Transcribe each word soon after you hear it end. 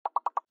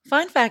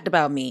Fun fact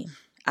about me,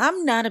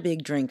 I'm not a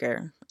big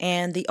drinker,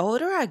 and the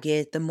older I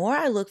get, the more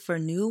I look for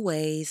new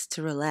ways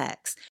to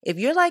relax. If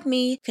you're like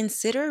me,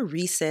 consider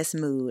Recess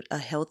Mood, a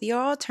healthier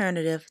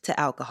alternative to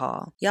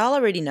alcohol. Y'all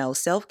already know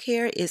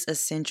self-care is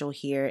essential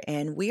here,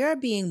 and we are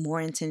being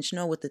more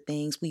intentional with the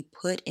things we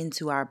put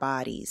into our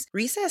bodies.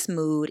 Recess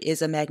Mood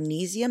is a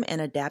magnesium and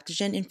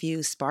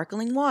adaptogen-infused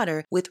sparkling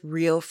water with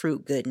real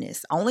fruit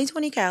goodness, only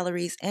 20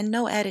 calories and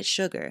no added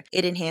sugar.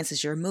 It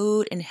enhances your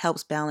mood and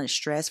helps balance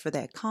stress for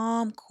that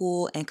calm,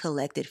 cool, and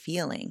collected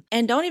feeling.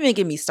 And don't even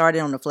get me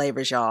started on the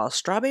flavors, y'all.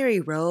 Strawberry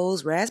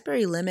rose,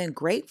 raspberry lemon,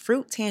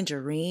 grapefruit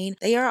tangerine.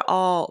 They are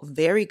all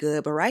very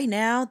good, but right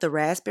now, the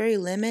raspberry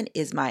lemon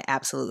is my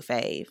absolute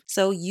fave.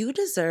 So you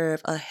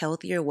deserve a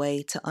healthier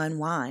way to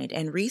unwind,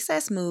 and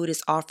Recess Mood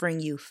is offering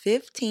you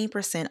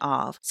 15%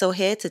 off. So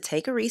head to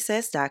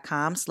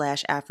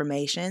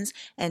takearecess.com/affirmations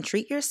and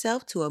treat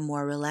yourself to a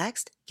more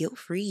relaxed,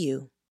 guilt-free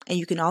you. And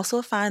you can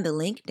also find the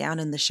link down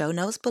in the show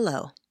notes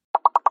below.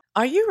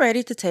 Are you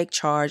ready to take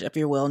charge of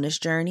your wellness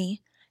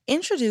journey?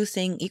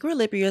 Introducing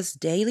Equilibria's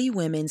Daily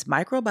Women's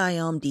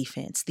Microbiome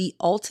Defense, the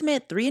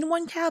ultimate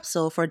 3-in-1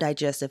 capsule for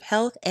digestive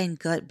health and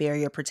gut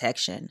barrier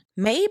protection.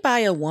 Made by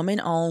a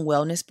woman-owned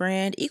wellness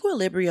brand,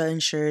 Equilibria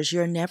ensures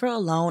you're never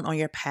alone on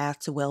your path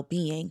to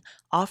well-being,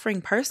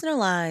 offering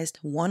personalized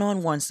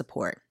one-on-one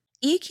support.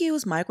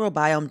 EQ's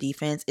Microbiome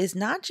Defense is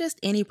not just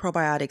any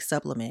probiotic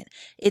supplement.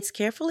 It's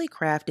carefully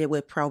crafted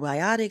with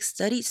probiotics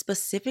studied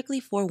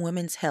specifically for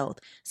women's health,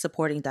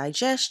 supporting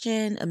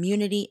digestion,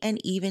 immunity, and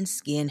even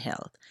skin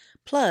health.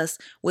 Plus,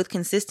 with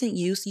consistent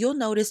use, you'll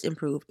notice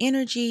improved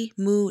energy,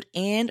 mood,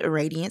 and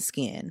radiant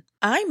skin.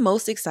 I'm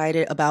most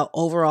excited about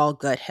overall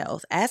gut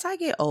health. As I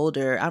get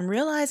older, I'm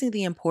realizing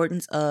the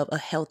importance of a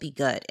healthy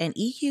gut, and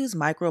EQ's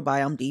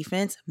Microbiome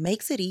Defense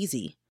makes it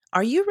easy.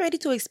 Are you ready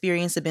to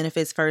experience the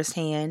benefits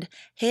firsthand?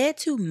 Head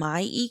to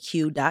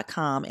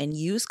myeq.com and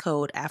use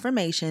code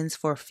AFFIRMATIONS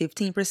for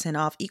 15%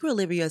 off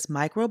Equilibria's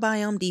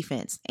Microbiome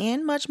Defense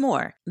and much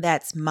more.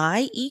 That's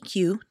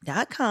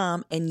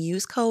myeq.com and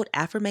use code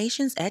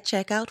AFFIRMATIONS at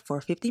checkout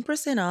for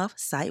 15% off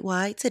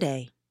site-wide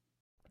today.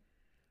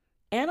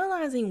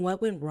 Analyzing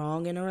what went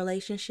wrong in a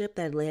relationship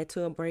that led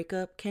to a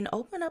breakup can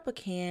open up a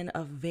can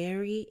of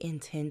very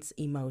intense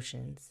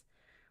emotions.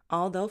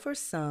 Although for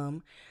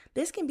some,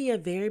 this can be a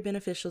very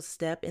beneficial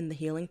step in the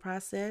healing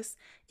process,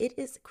 it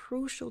is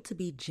crucial to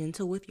be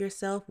gentle with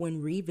yourself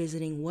when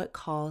revisiting what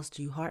caused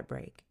you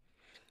heartbreak.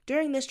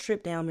 During this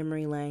trip down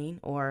memory lane,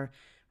 or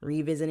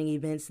revisiting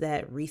events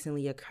that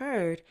recently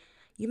occurred,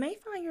 you may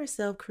find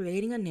yourself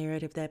creating a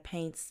narrative that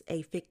paints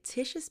a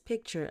fictitious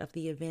picture of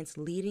the events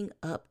leading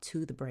up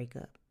to the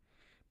breakup.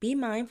 Be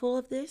mindful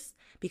of this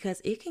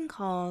because it can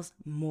cause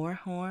more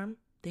harm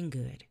than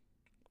good.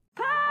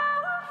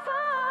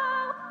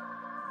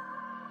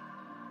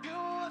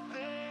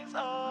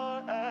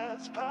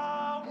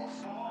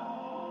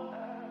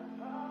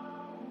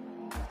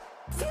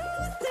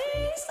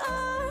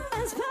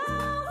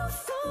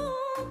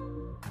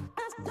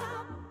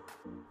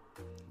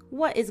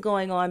 What is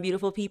going on,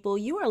 beautiful people?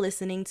 You are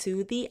listening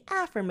to the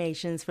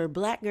Affirmations for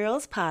Black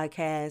Girls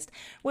podcast,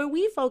 where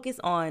we focus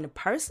on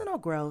personal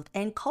growth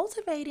and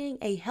cultivating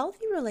a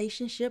healthy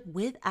relationship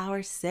with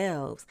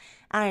ourselves.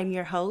 I am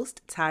your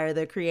host, Tyra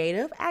the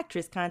Creative,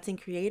 actress,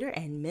 content creator,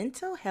 and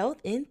mental health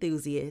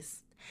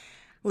enthusiast.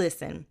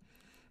 Listen,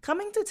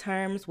 coming to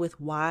terms with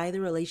why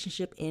the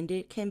relationship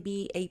ended can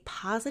be a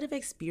positive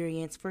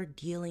experience for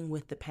dealing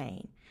with the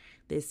pain.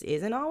 This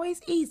isn't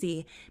always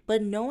easy,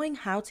 but knowing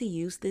how to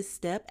use this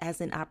step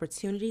as an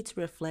opportunity to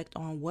reflect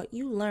on what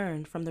you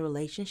learned from the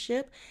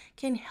relationship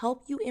can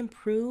help you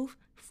improve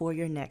for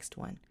your next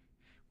one.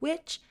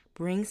 Which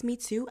brings me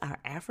to our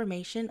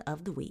affirmation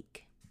of the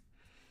week.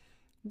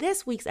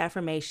 This week's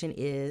affirmation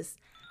is,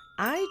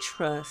 I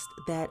trust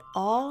that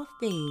all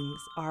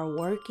things are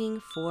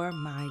working for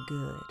my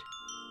good.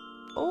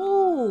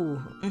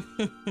 Oh,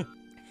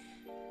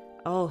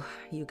 oh,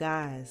 you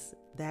guys,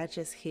 that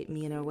just hit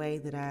me in a way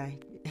that I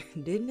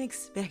didn't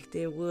expect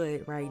it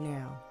would right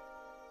now.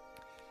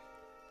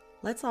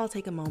 Let's all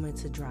take a moment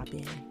to drop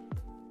in.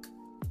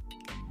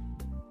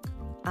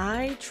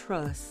 I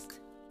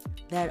trust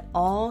that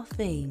all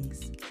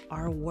things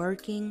are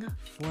working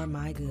for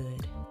my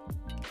good.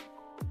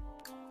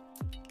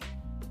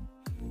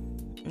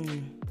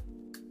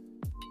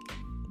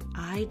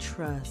 I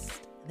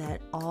trust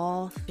that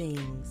all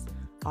things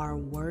are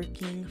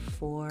working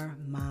for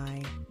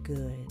my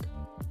good.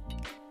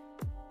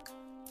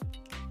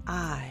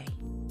 I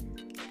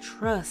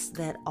trust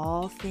that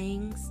all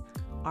things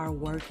are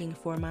working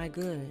for my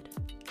good.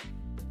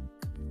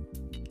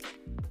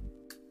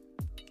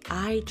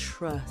 I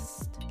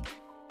trust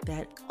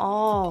that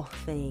all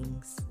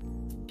things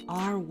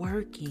are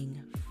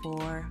working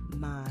for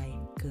my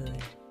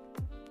good.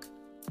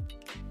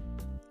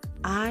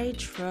 I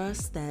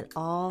trust that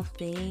all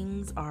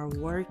things are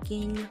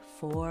working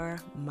for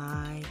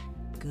my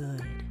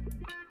good.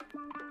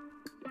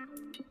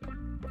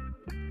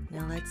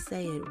 Now let's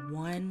say it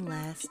one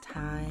last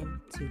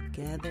time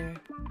together.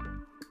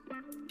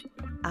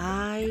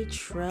 I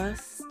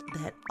trust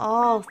that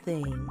all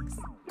things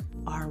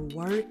are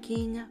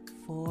working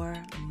for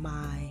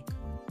my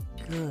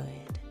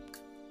good.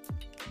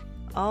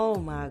 Oh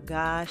my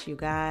gosh, you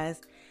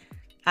guys.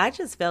 I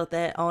just felt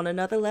that on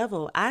another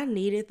level. I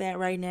needed that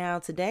right now.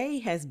 Today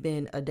has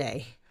been a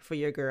day for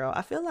your girl.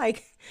 I feel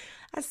like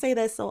I say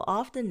that so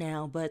often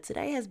now, but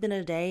today has been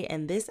a day,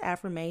 and this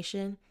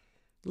affirmation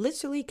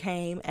literally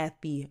came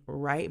at the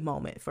right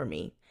moment for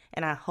me.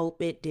 And I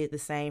hope it did the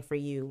same for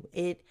you.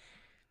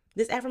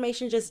 This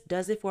affirmation just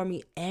does it for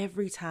me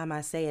every time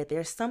I say it.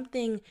 There's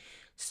something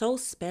so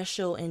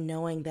special in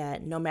knowing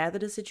that no matter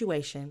the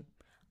situation,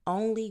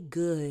 only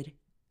good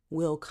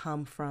will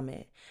come from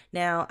it.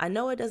 Now, I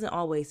know it doesn't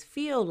always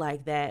feel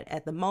like that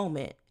at the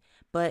moment,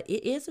 but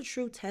it is a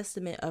true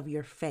testament of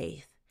your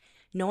faith.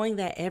 Knowing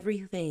that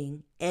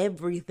everything,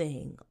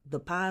 the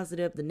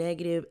positive, the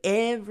negative,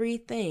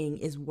 everything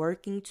is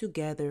working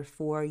together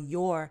for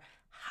your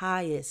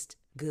highest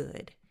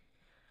good.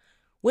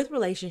 With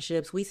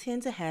relationships, we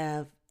tend to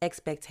have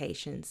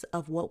expectations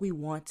of what we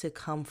want to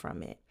come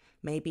from it.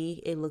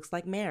 Maybe it looks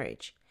like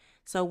marriage.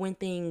 So when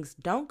things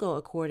don't go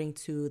according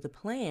to the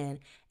plan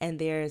and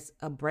there's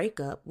a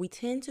breakup, we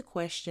tend to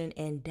question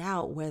and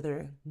doubt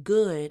whether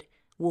good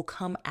will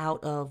come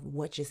out of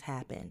what just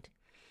happened.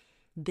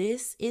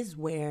 This is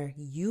where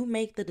you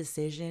make the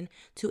decision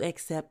to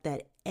accept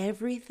that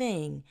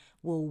everything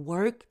will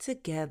work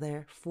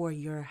together for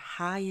your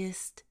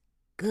highest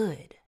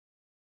good.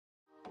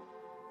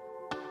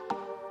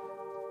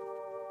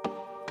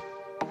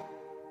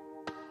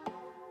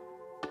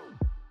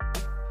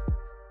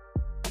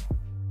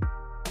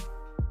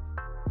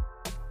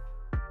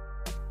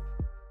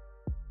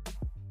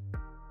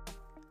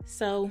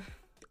 So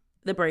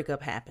the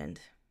breakup happened.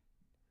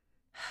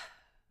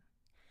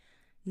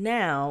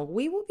 Now,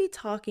 we will be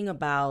talking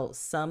about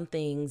some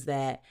things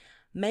that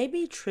may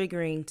be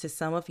triggering to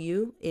some of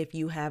you if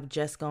you have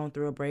just gone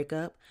through a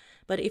breakup.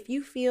 But if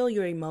you feel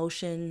your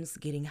emotions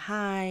getting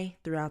high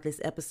throughout this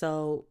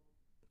episode,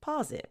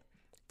 pause it.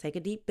 Take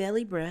a deep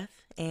belly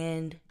breath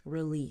and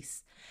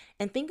release.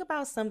 And think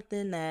about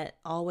something that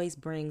always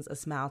brings a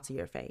smile to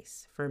your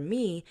face. For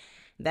me,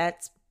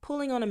 that's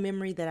pulling on a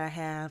memory that I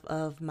have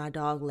of my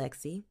dog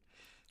Lexi.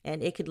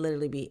 And it could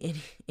literally be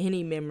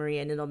any memory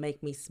and it'll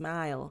make me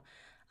smile.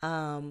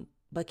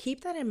 But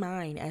keep that in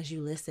mind as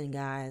you listen,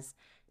 guys.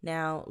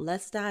 Now,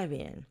 let's dive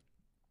in.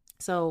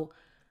 So,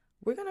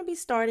 we're going to be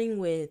starting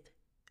with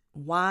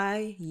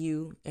why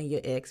you and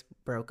your ex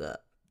broke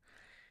up.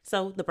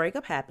 So, the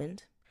breakup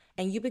happened,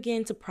 and you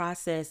begin to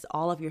process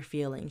all of your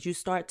feelings. You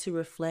start to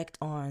reflect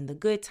on the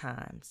good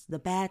times, the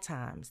bad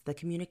times, the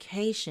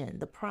communication,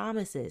 the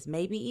promises,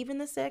 maybe even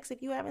the sex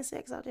if you're having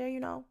sex out there.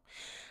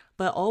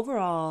 But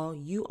overall,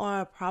 you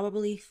are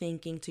probably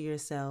thinking to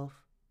yourself,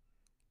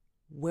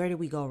 where did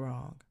we go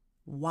wrong?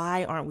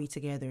 Why aren't we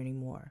together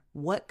anymore?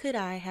 What could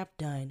I have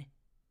done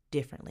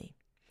differently?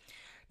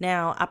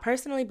 Now, I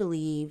personally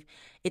believe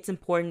it's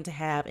important to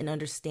have an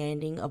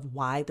understanding of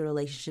why the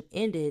relationship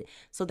ended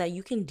so that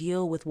you can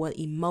deal with what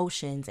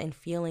emotions and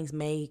feelings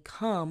may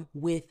come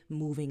with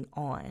moving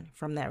on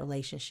from that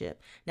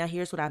relationship. Now,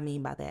 here's what I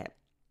mean by that.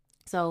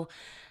 So,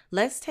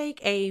 let's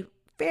take a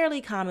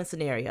fairly common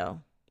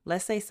scenario.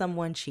 Let's say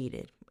someone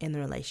cheated in the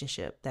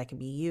relationship. That could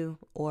be you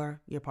or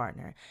your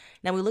partner.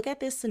 Now, we look at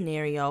this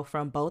scenario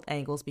from both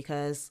angles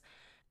because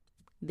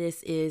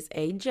this is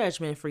a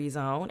judgment-free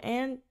zone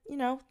and,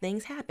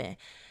 things happen.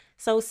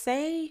 So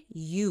say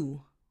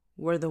you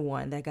were the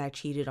one that got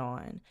cheated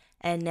on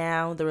and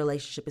now the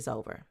relationship is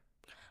over.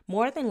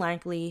 More than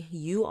likely,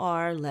 you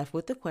are left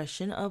with the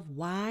question of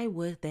why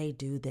would they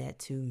do that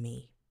to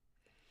me?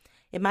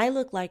 It might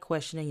look like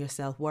questioning your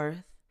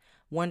self-worth,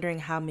 wondering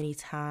how many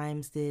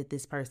times did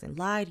this person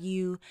lie to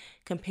you,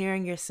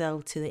 comparing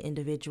yourself to the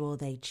individual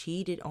they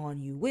cheated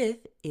on you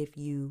with if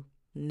you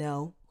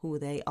know who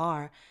they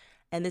are.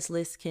 And this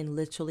list can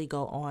literally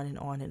go on and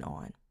on and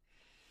on.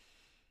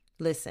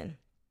 Listen,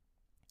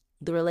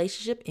 the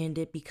relationship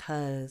ended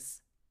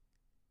because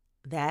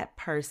that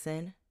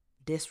person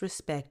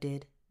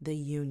disrespected the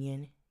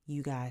union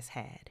you guys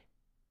had.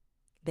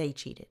 They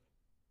cheated.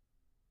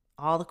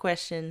 All the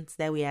questions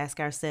that we ask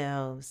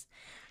ourselves,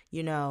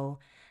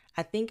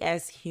 I think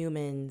as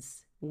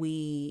humans,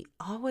 we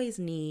always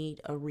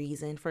need a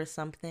reason for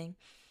something,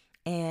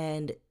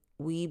 and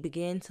we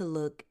begin to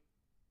look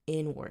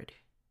inward.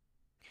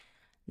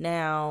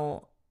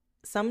 Now,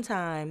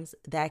 sometimes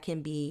that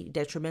can be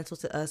detrimental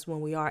to us when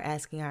we are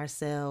asking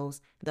ourselves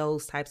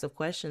those types of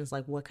questions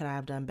like, what could I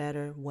have done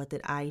better? What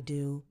did I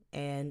do?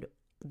 And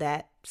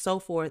that, so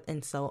forth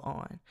and so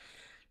on.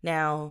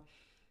 Now,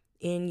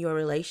 in your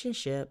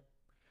relationship,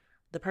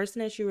 the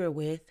person that you were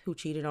with who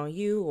cheated on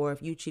you, or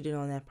if you cheated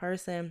on that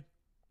person,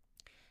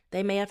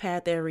 they may have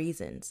had their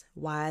reasons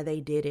why they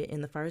did it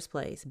in the first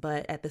place.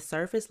 But at the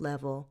surface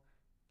level,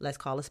 let's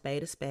call a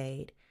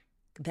spade,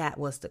 that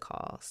was the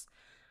cause.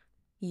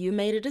 You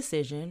made a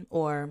decision,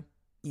 or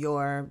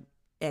your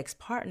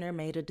ex-partner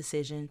made a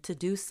decision to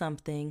do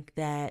something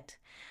that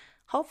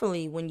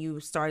hopefully when you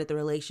started the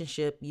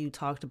relationship, you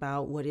talked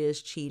about what is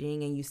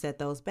cheating and you set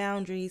those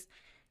boundaries.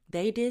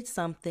 They did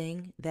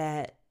something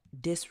that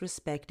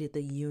disrespected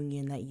the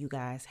union that you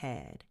guys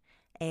had.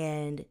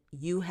 And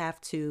you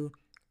have to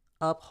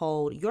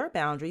uphold your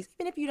boundaries,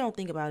 even if you don't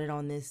think about it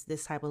on this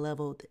type of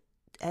level.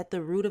 At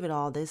the root of it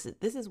all, this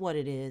is what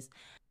it is.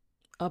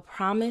 A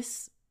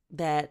promise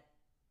that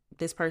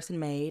this person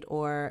made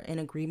or an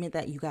agreement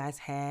that you guys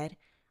had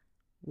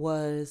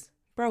was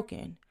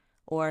broken,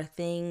 or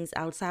things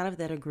outside of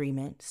that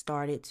agreement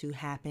started to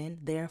happen.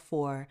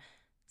 Therefore,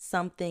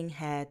 something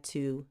had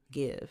to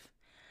give.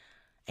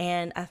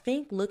 And I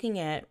think looking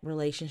at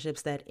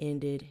relationships that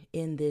ended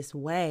in this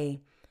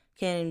way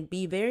can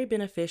be very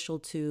beneficial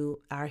to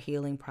our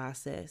healing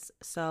process.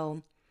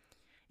 So,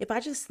 if I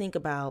just think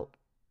about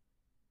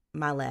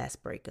my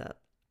last breakup,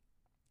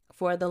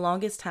 for the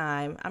longest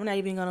time, I'm not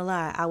even gonna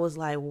lie, I was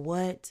like,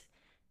 what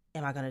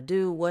am I gonna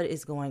do? What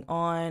is going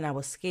on? I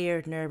was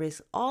scared,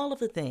 nervous, all of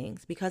the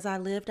things, because I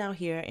lived out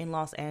here in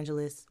Los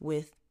Angeles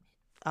with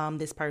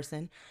this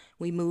person.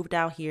 We moved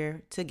out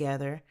here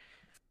together.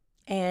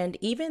 And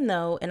even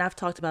though, and I've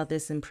talked about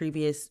this in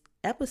previous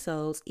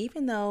episodes,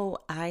 even though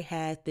I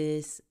had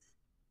this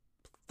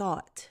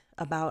thought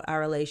about our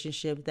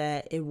relationship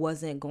that it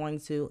wasn't going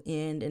to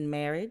end in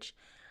marriage,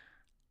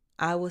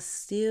 I was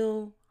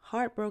still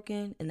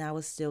heartbroken and I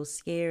was still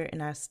scared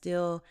and I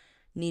still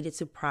needed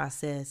to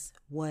process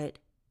what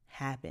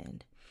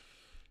happened.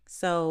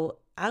 So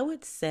I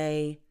would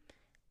say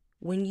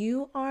when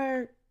you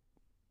are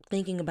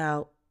thinking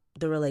about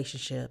the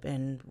relationship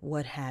and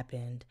what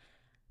happened,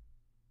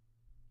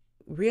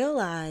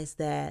 realize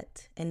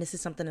that, and this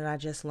is something that I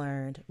just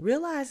learned,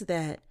 realize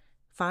that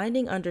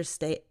finding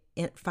understanding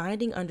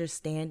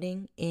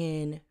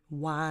in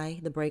why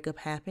the breakup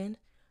happened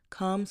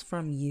comes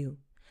from you.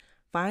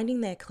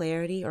 Finding that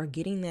clarity or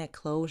getting that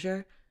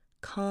closure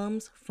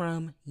comes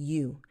from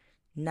you,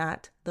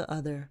 not the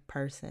other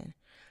person.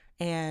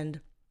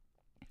 And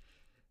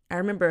I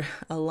remember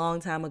a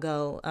long time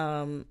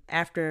ago,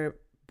 after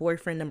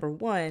boyfriend number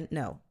one,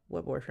 no,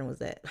 what boyfriend was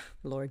that?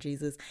 Lord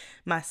Jesus.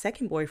 My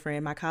second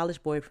boyfriend, my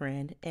college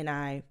boyfriend, and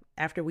I,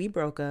 after we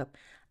broke up,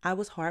 I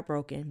was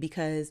heartbroken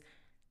because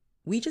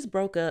we just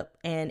broke up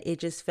and it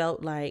just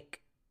felt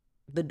like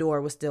the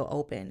door was still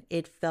open.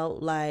 It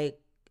felt like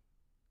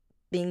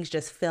things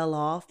just fell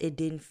off. It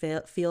didn't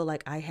feel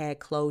like I had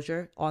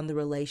closure on the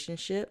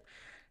relationship.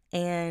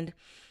 And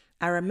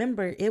I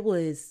remember it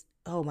was,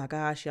 oh my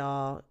gosh,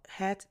 y'all,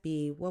 had to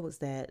be, what was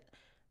that?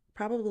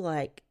 Probably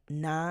like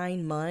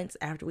 9 months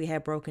after we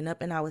had broken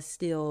up, and I was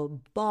still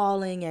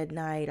bawling at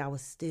night. I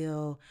was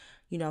still,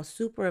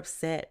 super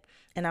upset.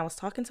 And I was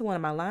talking to one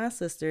of my line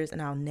sisters,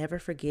 and I'll never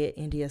forget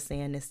India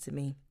saying this to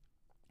me.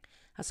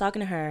 I was talking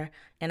to her,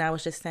 and I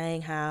was just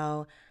saying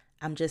how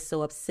I'm just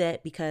so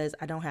upset because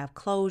I don't have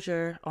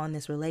closure on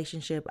this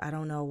relationship. I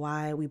don't know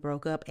why we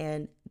broke up.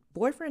 And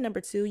boyfriend number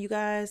two, you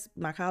guys,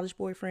 my college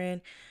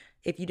boyfriend,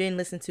 if you didn't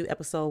listen to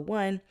episode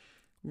 1,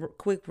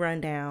 quick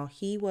rundown,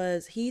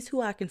 he's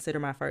who I consider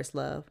my first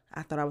love.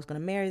 I thought I was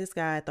going to marry this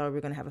guy. I thought we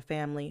were going to have a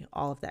family,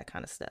 all of that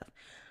kind of stuff.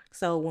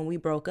 So when we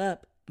broke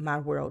up, my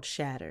world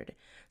shattered.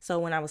 So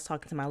when I was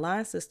talking to my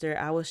line sister,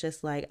 I was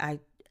just like,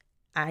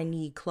 I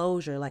need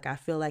closure. Like, I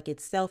feel like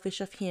it's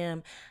selfish of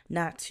him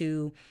not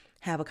to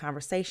have a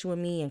conversation with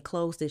me and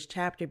close this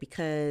chapter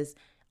because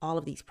all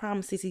of these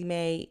promises he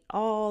made,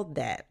 all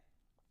that.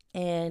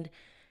 And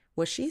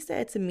what she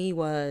said to me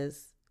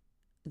was,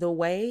 the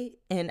way,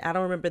 and I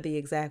don't remember the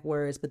exact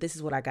words, but this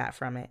is what I got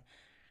from it.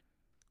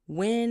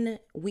 When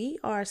we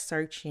are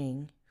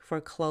searching for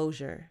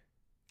closure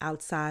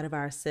outside of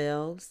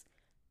ourselves,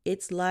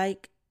 it's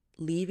like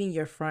leaving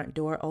your front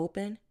door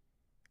open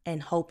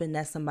and hoping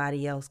that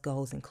somebody else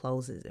goes and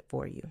closes it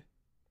for you.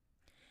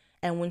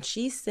 And when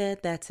she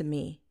said that to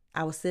me,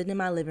 I was sitting in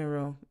my living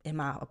room in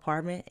my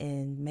apartment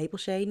in Maple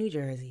Shade, New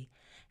Jersey,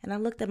 and I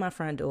looked at my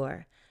front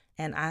door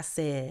and I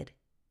said,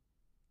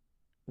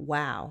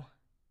 wow.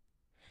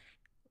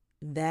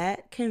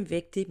 That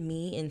convicted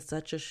me in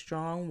such a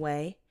strong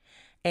way.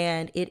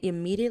 And it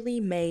immediately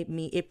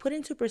it put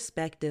into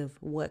perspective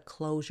what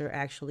closure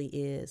actually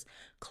is.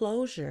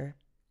 Closure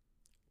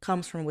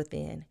comes from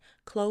within.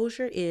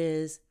 Closure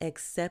is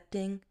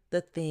accepting the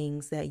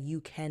things that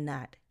you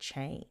cannot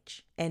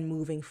change and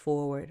moving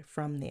forward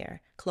from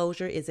there.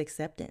 Closure is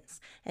acceptance,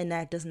 and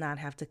that does not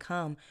have to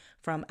come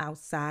from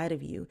outside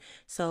of you.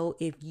 So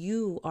if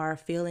you are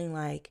feeling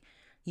like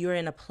you're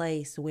in a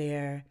place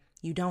where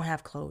you don't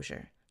have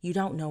closure, you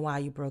don't know why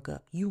you broke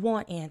up, you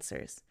want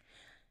answers,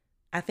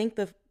 I think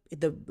the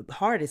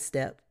hardest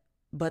step,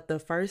 but the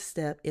first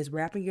step, is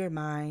wrapping your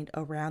mind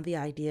around the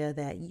idea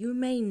that you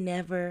may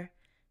never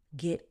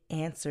get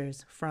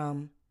answers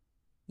from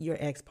your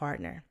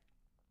ex-partner.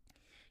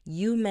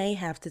 You may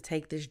have to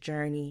take this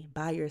journey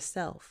by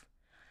yourself.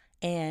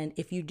 And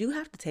if you do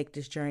have to take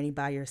this journey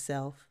by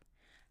yourself,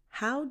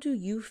 how do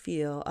you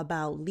feel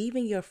about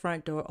leaving your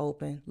front door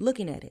open,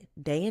 looking at it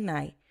day and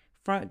night,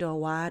 front door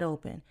wide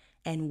open,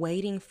 and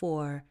waiting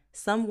for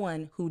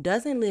someone who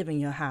doesn't live in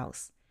your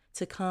house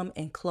to come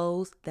and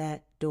close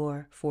that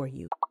door for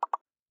you.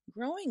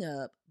 Growing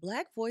up,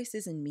 Black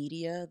voices in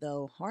media,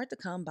 though hard to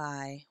come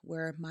by,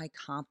 were my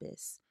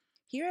compass.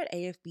 Here at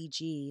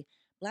AFBG,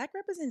 Black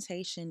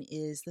representation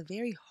is the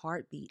very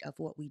heartbeat of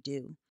what we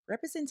do.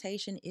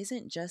 Representation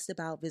isn't just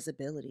about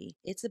visibility,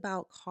 it's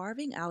about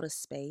carving out a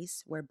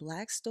space where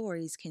Black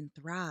stories can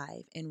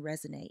thrive and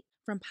resonate.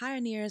 From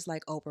pioneers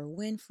like Oprah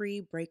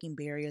Winfrey breaking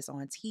barriers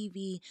on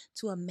TV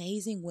to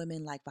amazing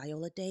women like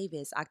Viola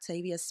Davis,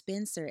 Octavia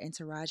Spencer, and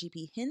Taraji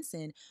P.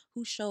 Henson,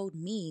 who showed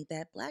me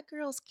that Black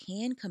girls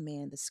can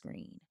command the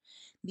screen.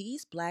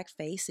 These Black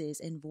faces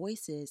and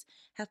voices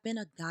have been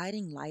a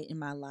guiding light in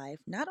my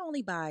life, not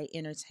only by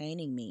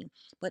entertaining me,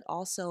 but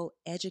also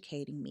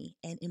educating me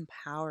and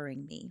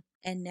empowering me.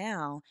 And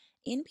now,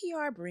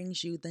 NPR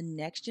brings you the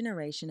next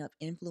generation of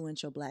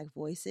influential Black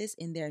voices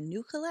in their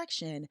new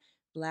collection,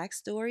 Black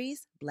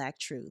Stories, Black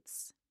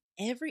Truths.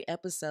 Every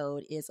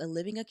episode is a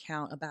living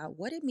account about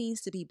what it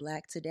means to be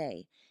Black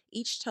today,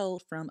 each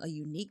told from a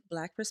unique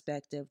Black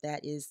perspective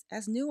that is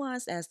as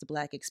nuanced as the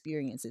Black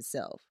experience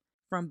itself.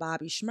 From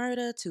Bobby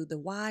Shmurda to The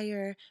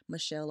Wire,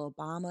 Michelle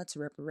Obama to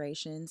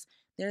reparations,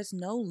 there's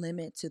no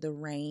limit to the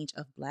range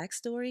of Black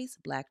stories,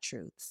 Black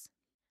truths.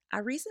 I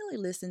recently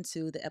listened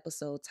to the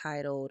episode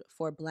titled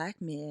For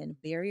Black Men,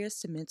 Barriers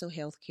to Mental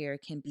Health Care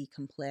Can Be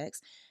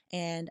Complex,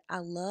 and I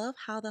love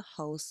how the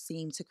hosts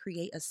seem to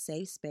create a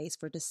safe space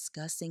for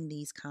discussing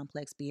these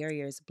complex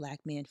barriers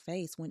Black men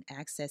face when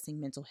accessing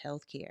mental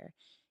health care.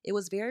 It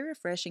was very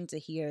refreshing to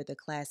hear the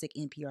classic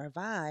NPR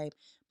vibe,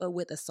 but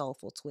with a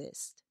soulful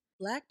twist.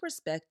 Black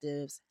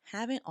perspectives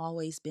haven't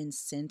always been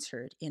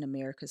centered in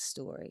America's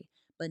story,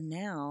 but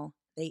now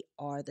they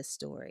are the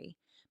story.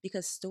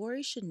 Because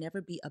stories should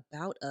never be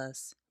about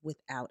us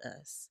without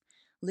us.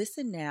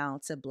 Listen now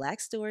to Black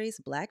Stories,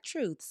 Black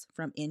Truths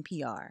from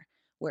NPR,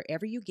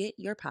 wherever you get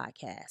your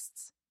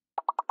podcasts.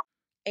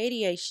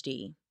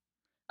 ADHD,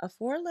 a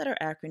four-letter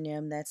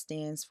acronym that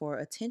stands for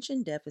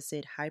Attention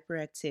Deficit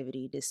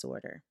Hyperactivity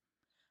Disorder.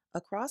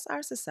 Across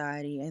our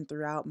society and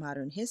throughout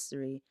modern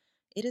history,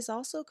 it has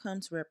also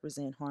come to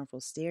represent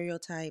harmful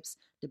stereotypes,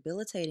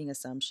 debilitating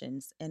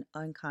assumptions, and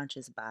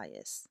unconscious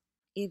bias.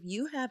 If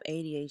you have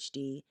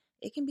ADHD,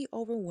 it can be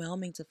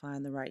overwhelming to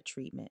find the right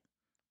treatment.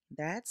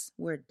 That's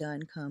where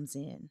Done comes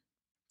in.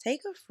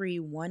 Take a free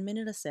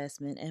 1-minute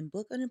assessment and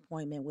book an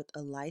appointment with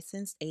a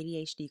licensed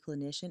ADHD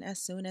clinician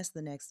as soon as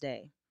the next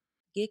day.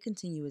 Get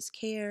continuous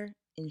care,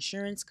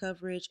 insurance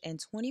coverage, and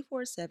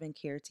 24/7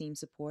 care team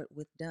support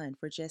with Done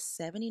for just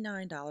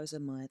 $79 a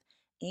month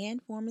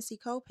and pharmacy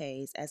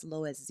copays as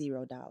low as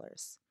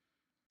 $0.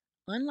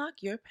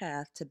 Unlock your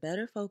path to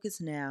better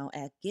focus now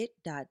at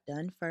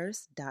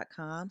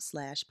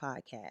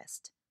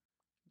get.donefirst.com/podcast.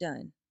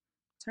 Done.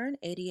 Turn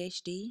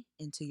ADHD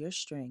into your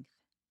strength.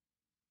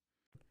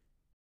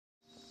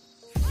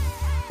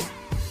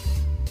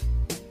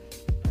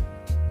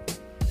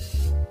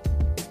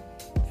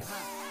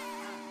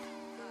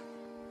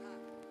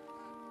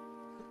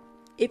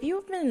 If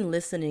you've been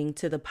listening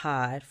to the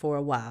pod for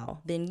a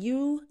while, then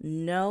you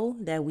know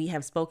that we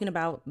have spoken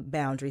about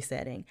boundary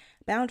setting.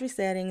 Boundary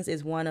settings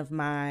is one of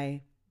my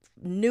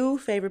new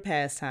favorite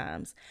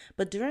pastimes.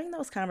 But during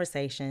those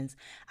conversations,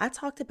 I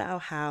talked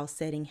about how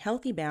setting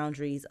healthy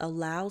boundaries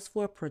allows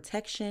for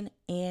protection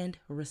and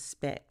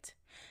respect.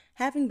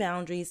 Having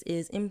boundaries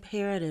is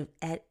imperative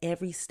at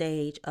every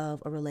stage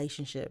of a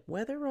relationship,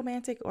 whether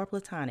romantic or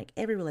platonic,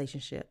 every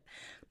relationship.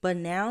 But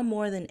now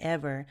more than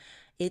ever,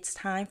 it's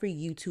time for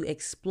you to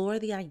explore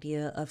the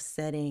idea of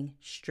setting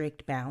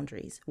strict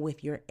boundaries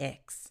with your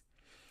ex.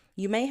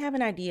 You may have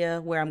an idea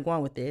where I'm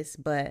going with this,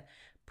 but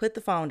put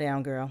the phone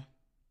down, girl.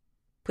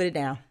 Put it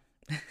down.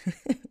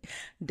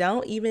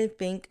 Don't even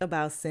think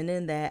about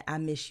sending that I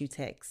miss you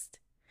text.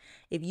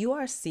 If you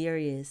are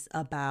serious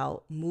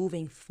about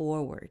moving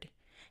forward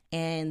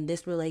and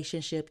this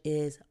relationship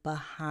is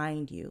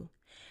behind you,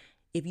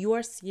 if you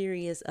are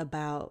serious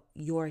about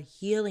your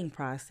healing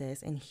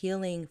process and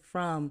healing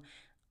from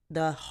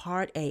the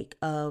heartache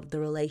of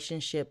the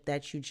relationship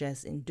that you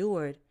just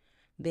endured,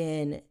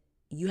 then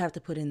you have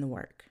to put in the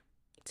work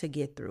to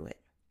get through it.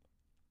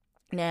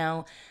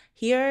 Now,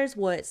 here's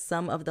what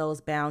some of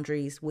those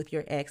boundaries with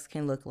your ex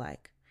can look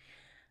like.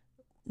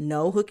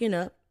 No hooking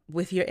up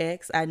with your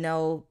ex. I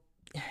know,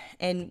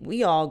 and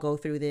we all go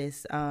through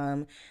this.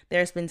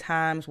 There's been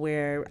times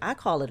where I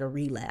call it a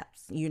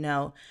relapse.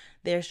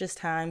 There's just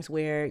times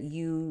where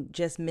you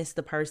just miss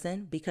the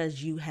person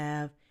because you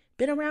have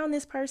been around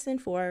this person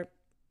for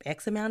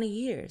X amount of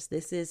years.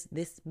 This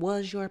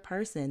was your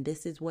person.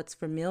 This is what's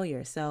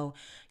familiar. So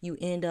you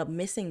end up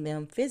missing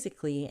them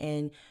physically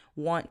and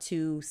want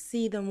to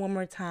see them one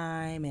more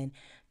time and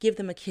give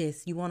them a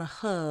kiss. You want a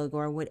hug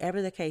or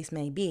whatever the case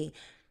may be.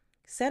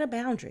 Set a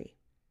boundary.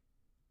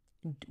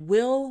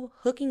 Will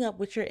hooking up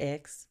with your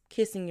ex,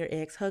 kissing your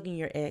ex, hugging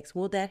your ex,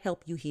 will that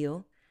help you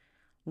heal?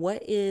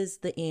 What is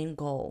the end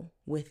goal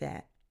with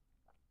that?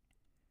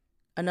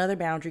 Another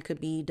boundary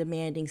could be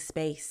demanding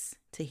space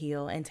to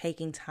heal and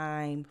taking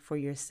time for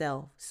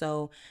yourself.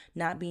 So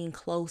not being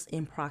close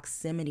in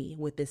proximity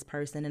with this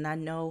person. And I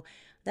know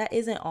that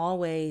isn't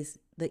always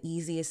the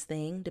easiest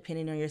thing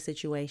depending on your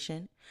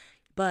situation,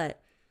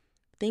 but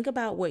think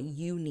about what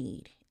you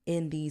need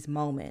in these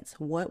moments.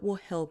 What will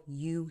help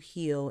you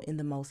heal in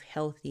the most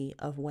healthy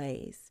of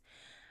ways?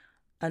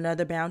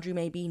 Another boundary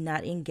may be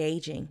not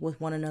engaging with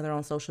one another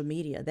on social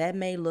media. That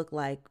may look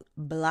like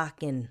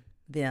blocking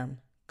them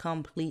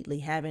completely,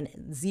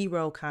 having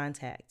zero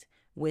contact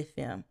with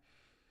them.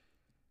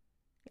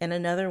 And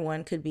another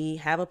one could be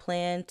have a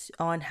plan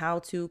on how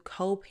to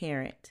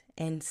co-parent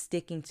and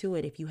sticking to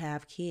it if you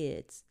have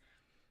kids.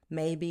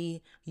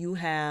 Maybe you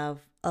have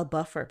a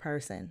buffer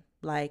person,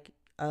 like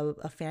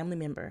a family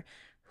member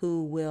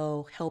who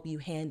will help you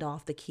hand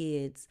off the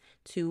kids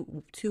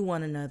to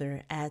one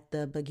another at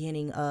the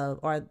beginning of,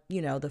 or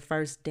the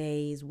first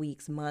days,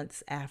 weeks,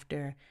 months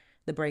after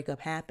the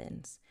breakup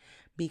happens.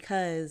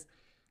 Because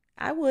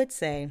I would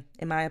say,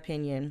 in my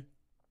opinion,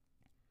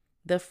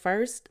 the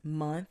first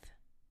month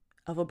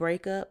of a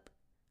breakup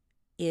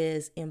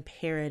is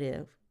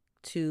imperative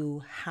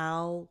to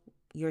how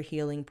your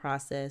healing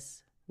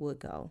process would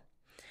go.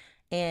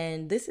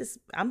 And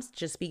I'm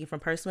just speaking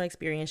from personal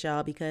experience,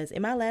 y'all, because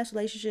in my last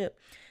relationship,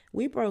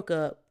 we broke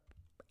up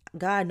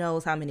God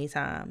knows how many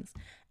times.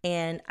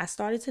 And I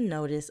started to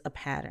notice a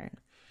pattern.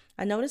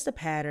 I noticed a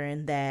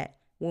pattern that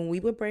when we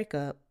would break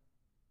up,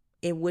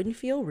 it wouldn't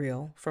feel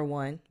real, for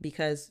one,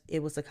 because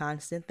it was a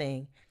constant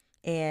thing.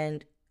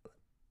 And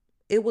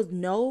it was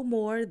no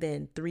more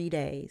than 3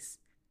 days.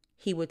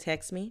 He would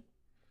text me,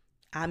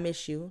 I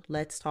miss you,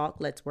 let's talk,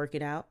 let's work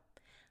it out.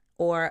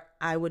 Or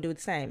I would do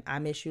the same. I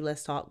miss you,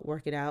 let's talk,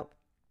 work it out.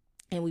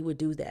 And we would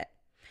do that.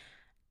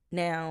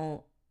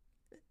 Now,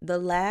 the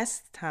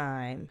last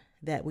time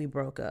that we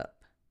broke up,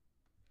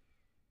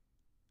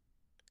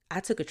 I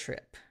took a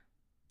trip.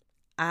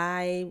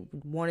 I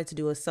wanted to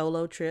do a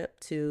solo trip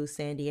to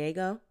San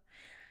Diego.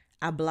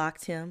 I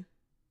blocked him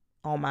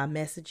on my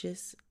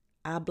messages.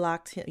 I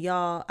blocked him,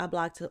 y'all. I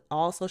blocked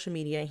all social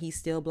media, and he's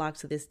still blocked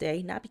to this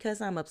day. Not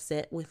because I'm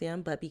upset with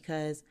him, but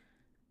because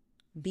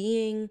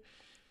being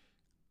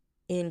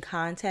in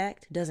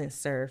contact doesn't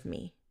serve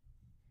me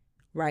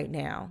right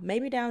now.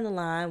 Maybe down the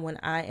line when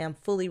I am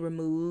fully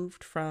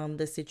removed from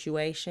the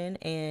situation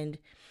and,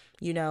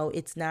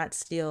 it's not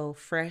still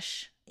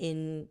fresh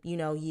in,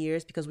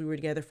 years, because we were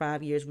together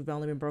 5 years. We've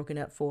only been broken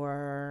up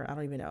for, I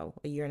don't even know,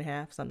 a year and a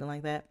half, something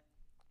like that.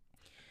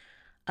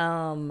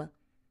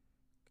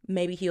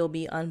 Maybe he'll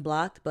be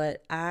unblocked,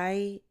 but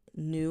I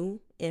knew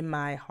in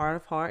my heart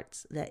of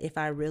hearts that if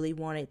I really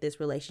wanted this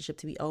relationship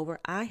to be over,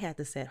 I had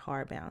to set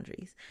hard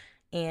boundaries.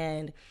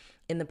 And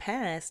in the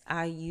past,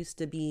 I used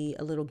to be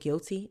a little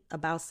guilty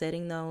about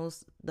setting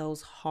those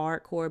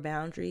hardcore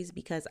boundaries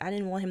because I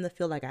didn't want him to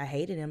feel like I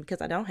hated him,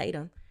 because I don't hate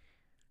him.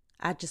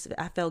 I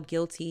felt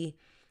guilty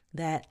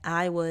that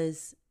I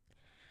was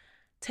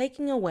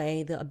taking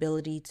away the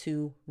ability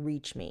to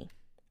reach me.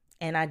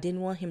 And I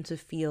didn't want him to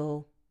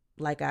feel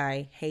like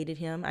I hated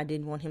him. I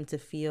didn't want him to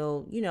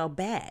feel,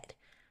 bad.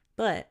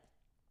 But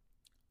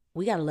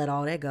we got to let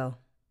all that go.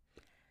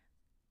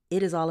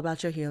 It is all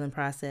about your healing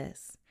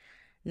process.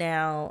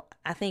 Now,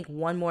 I think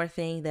one more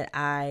thing that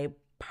I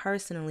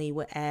personally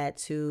would add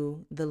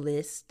to the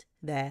list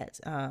that,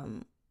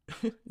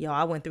 y'all,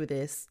 I went through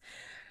this.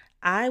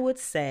 I would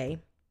say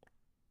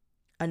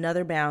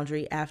another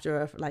boundary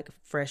after a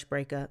fresh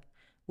breakup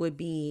would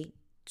be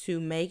to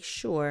make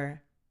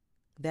sure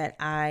that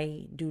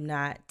I do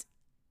not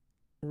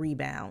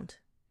rebound,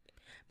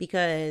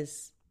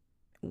 because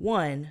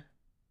one,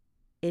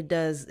 it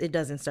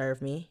doesn't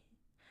serve me,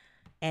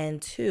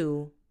 and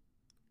two,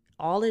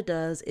 all it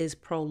does is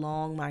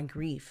prolong my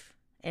grief.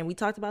 And we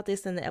talked about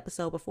this in the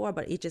episode before,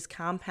 but it just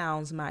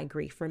compounds my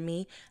grief. For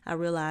me, I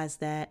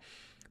realized that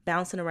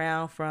bouncing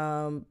around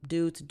from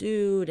dude to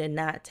dude and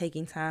not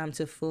taking time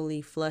to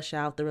fully flush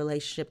out the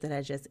relationship that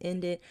I just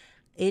ended,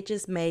 it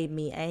just made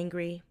me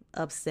angry,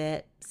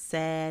 upset,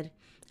 sad,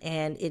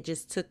 and it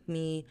just took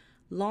me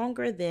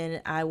longer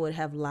than I would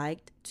have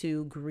liked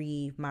to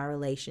grieve my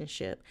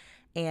relationship.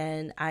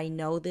 And I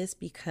know this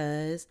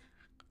because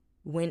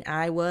when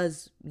I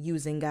was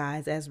using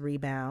guys as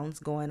rebounds,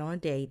 going on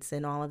dates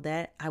and all of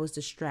that, I was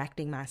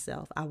distracting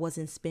myself. I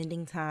wasn't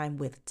spending time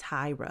with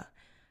Tyra.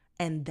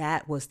 And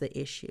that was the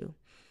issue.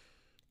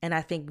 And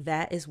I think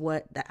that's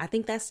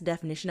the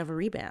definition of a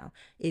rebound.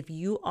 If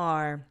you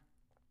are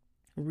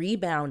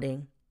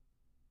rebounding,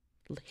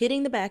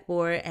 hitting the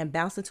backboard and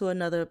bouncing to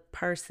another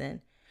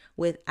person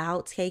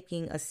without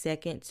taking a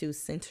second to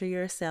center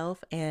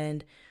yourself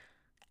and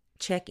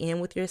check in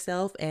with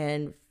yourself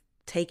and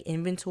take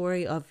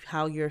inventory of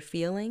how you're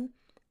feeling,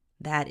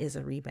 that is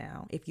a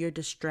rebound. If you're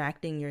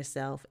distracting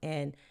yourself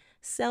and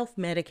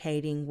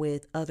self-medicating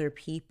with other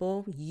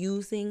people,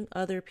 using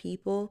other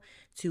people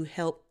to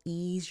help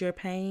ease your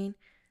pain,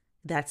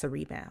 that's a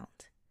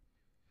rebound.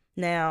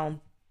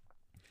 Now,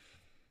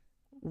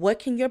 what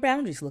can your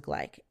boundaries look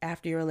like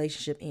after your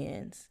relationship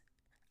ends?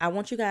 I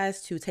want you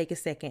guys to take a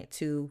second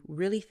to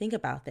really think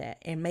about that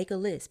and make a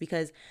list,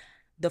 because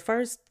the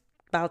first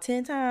about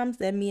 10 times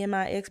that me and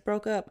my ex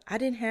broke up, I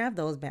didn't have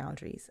those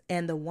boundaries.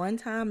 And the one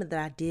time that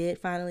I did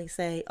finally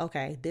say,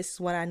 okay, this is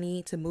what I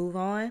need to move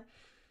on,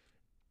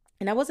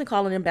 And I wasn't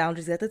calling them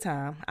boundaries at the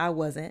time. I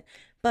wasn't.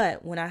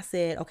 But when I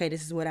said, okay,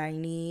 this is what I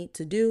need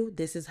to do,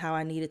 this is how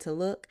I need it to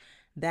look,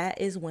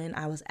 that is when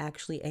I was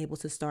actually able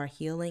to start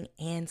healing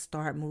and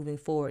start moving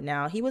forward.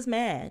 Now, he was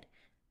mad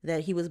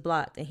that he was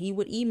blocked and he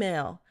would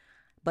email,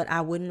 but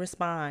I wouldn't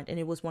respond. And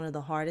it was one of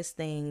the hardest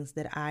things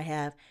that I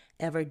have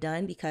ever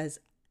done because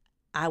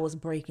I was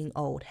breaking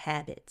old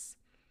habits.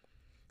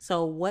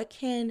 So what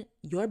can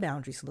your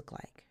boundaries look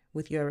like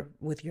with your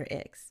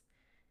ex?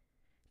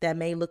 That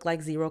may look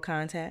like zero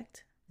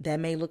contact. That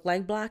may look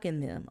like blocking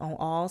them on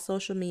all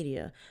social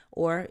media.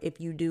 Or if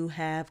you do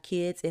have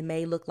kids, it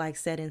may look like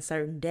setting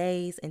certain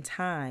days and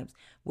times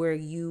where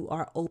you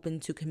are open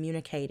to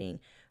communicating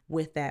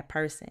with that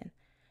person.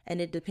 And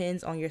it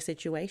depends on your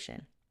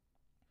situation.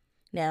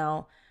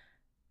 Now,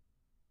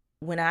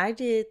 when I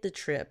did the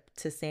trip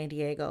to San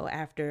Diego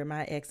after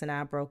my ex and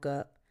I broke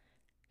up,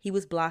 he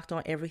was blocked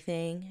on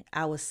everything.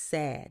 I was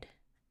sad.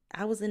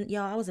 I was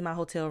in my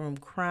hotel room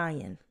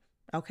crying.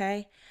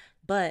 Okay.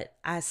 But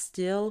I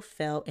still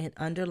felt an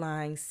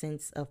underlying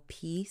sense of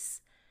peace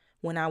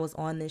when I was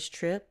on this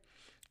trip.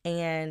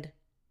 And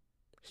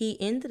he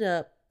ended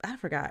up, I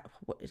forgot,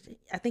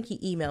 I think he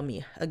emailed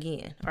me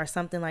again or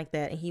something like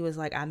that. And he was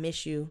like, I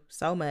miss you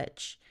so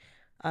much,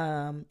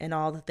 and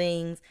all the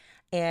things.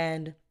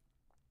 And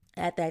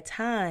at that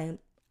time,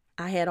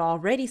 I had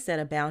already set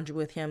a boundary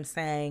with him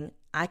saying,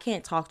 I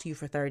can't talk to you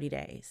for 30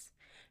 days.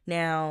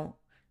 Now,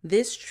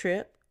 this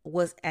trip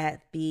was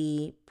at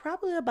the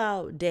probably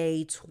about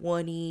day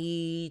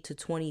 20 to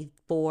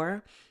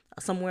 24,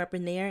 somewhere up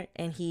in there.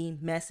 And he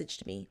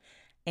messaged me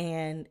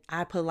and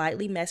I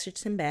politely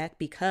messaged him back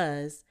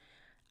because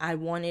I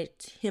wanted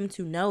him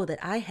to know that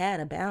I had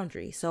a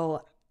boundary.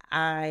 So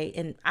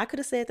I could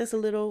have said this a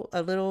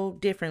little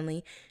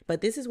differently,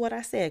 but this is what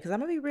I said, because I'm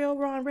gonna be real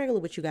raw and regular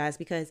with you guys,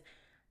 because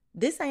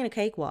this ain't a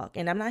cakewalk,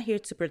 and I'm not here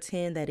to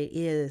pretend that it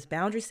is.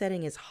 Boundary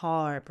setting is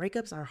hard.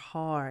 Breakups are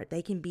hard.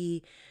 They can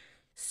be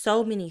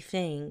so many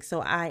things.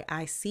 So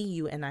I see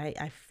you and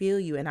I feel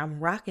you, and I'm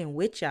rocking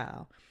with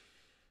y'all.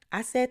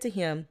 I said to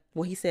him,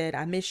 well, he said,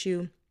 I miss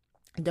you.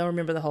 I don't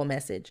remember the whole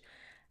message.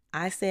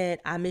 I said,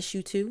 I miss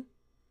you too,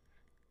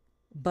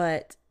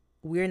 but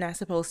we're not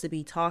supposed to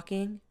be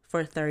talking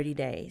for 30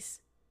 days.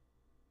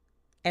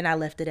 And I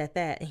left it at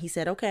that. And he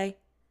said, okay.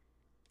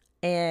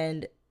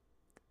 And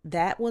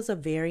that was a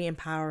very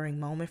empowering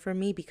moment for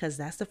me, because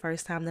that's the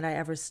first time that I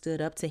ever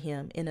stood up to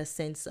him, in a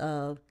sense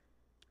of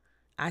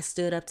I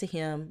stood up to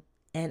him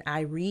and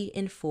I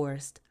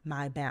reinforced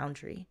my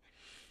boundary.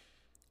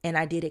 And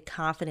I did it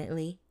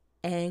confidently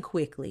and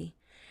quickly.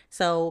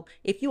 So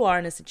if you are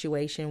in a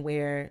situation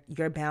where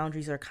your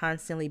boundaries are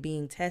constantly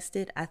being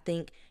tested, I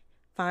think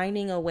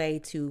finding a way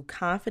to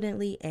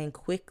confidently and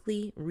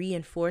quickly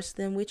reinforce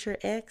them with your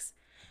ex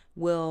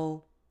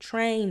will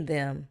train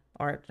them,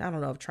 or I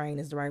don't know if train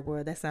is the right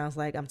word. That sounds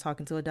like I'm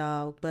talking to a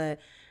dog, but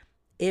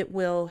it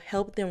will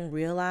help them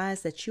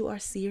realize that you are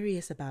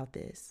serious about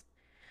this.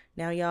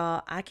 Now,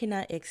 y'all, I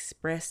cannot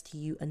express to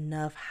you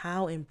enough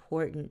how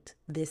important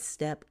this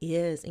step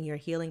is in your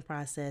healing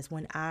process.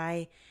 When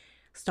I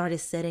started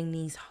setting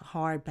these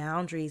hard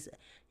boundaries,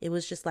 it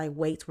was just like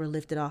weights were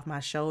lifted off my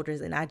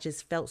shoulders, and I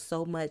just felt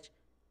so much.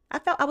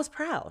 I was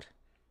proud.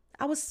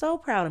 I was so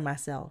proud of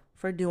myself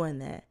for doing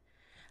that.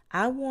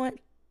 I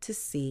want to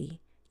see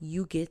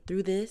you get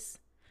through this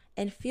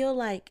and feel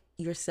like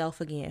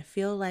yourself again.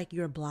 Feel like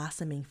you're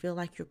blossoming. Feel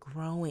like you're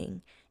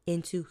growing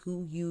into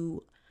who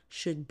you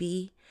should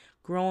be,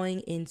 growing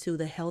into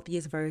the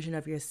healthiest version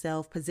of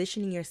yourself,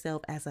 positioning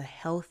yourself as a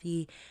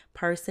healthy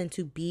person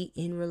to be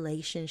in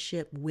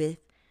relationship with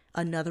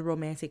another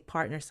romantic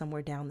partner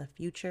somewhere down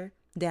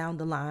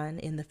the line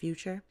in the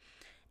future.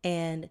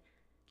 And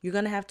you're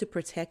going to have to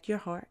protect your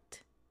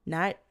heart,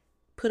 not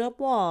put up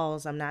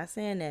walls. I'm not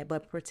saying that,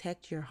 but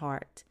protect your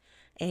heart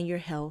and your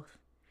health,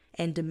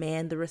 and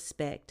demand the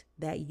respect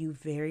that you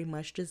very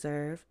much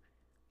deserve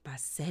by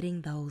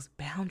setting those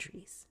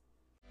boundaries.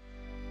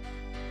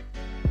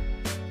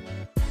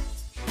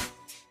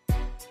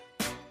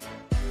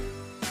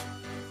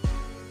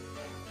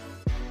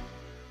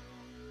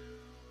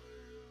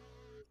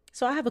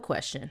 So I have a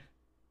question.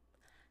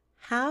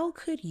 How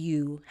could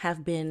you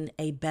have been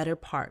a better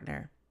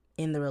partner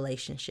in the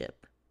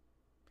relationship?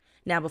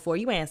 Now, before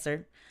you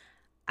answer,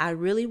 I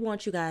really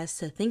want you guys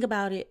to think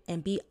about it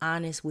and be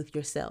honest with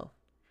yourself.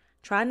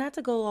 Try not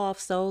to go off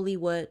solely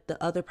what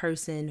the other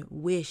person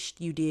wished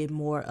you did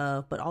more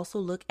of, but also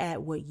look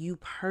at what you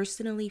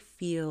personally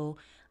feel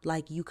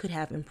like you could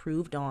have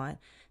improved on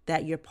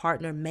that your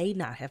partner may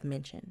not have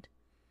mentioned.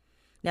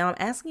 Now, I'm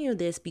asking you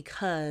this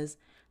because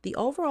the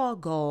overall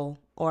goal,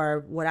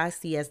 or what I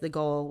see as the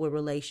goal with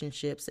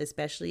relationships,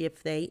 especially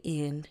if they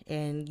end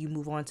and you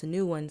move on to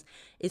new ones,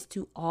 is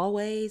to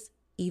always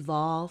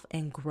evolve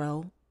and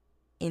grow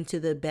into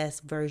the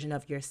best version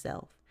of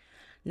yourself.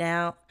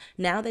 Now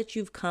that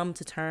you've come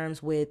to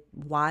terms with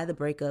why the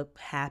breakup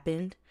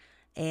happened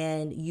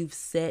and you've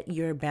set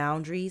your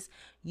boundaries,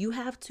 you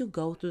have to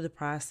go through the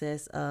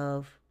process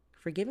of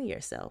forgiving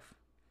yourself.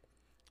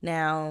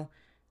 Now,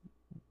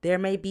 There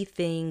may be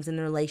things in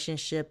the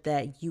relationship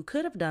that you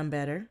could have done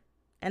better,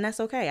 and that's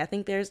okay. I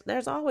think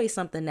there's always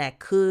something that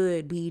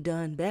could be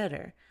done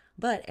better,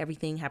 but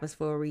everything happens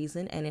for a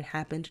reason, and it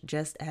happened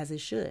just as it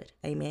should.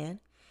 Amen.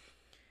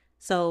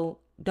 So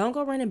don't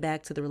go running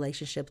back to the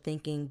relationship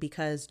thinking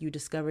because you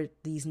discovered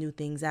these new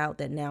things out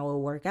that now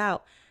will work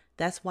out.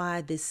 That's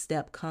why this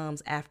step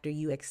comes after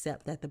you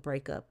accept that the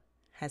breakup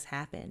has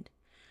happened.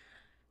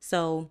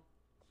 So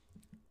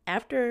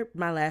after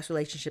my last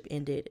relationship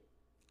ended,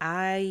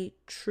 I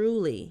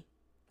truly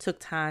took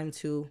time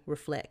to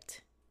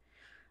reflect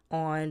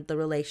on the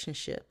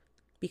relationship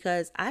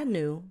because I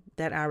knew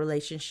that our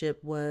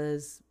relationship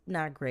was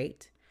not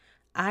great.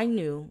 I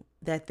knew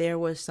that there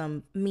were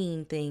some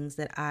mean things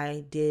that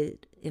I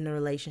did in the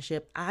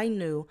relationship. I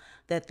knew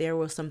that there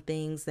were some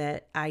things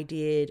that I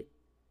did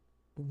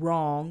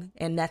wrong,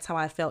 and that's how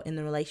I felt in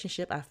the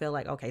relationship. I felt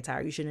like, okay,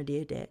 Tyra, you shouldn't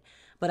have did that.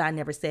 But I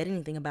never said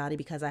anything about it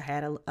because I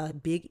had a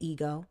big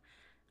ego.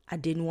 I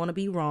didn't want to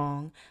be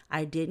wrong.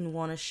 I didn't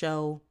want to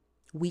show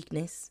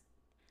weakness.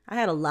 I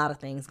had a lot of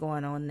things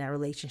going on in that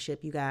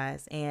relationship, you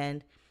guys,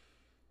 and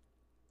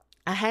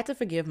I had to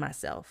forgive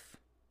myself.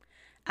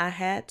 I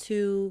had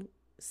to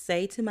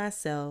say to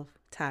myself,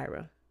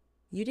 Tyra,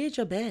 you did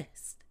your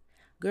best.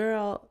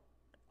 Girl,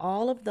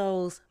 all of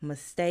those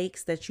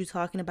mistakes that you're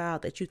talking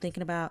about, that you're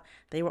thinking about,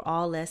 they were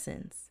all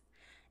lessons.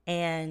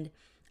 And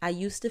I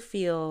used to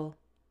feel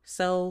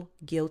so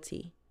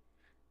guilty.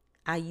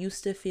 I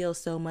used to feel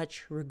so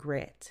much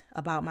regret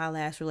about my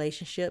last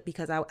relationship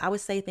because I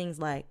would say things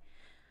like,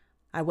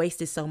 I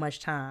wasted so much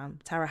time.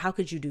 Tyra, how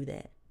could you do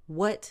that?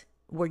 What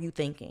were you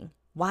thinking?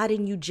 Why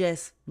didn't you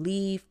just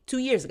leave 2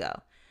 years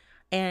ago?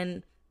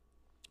 And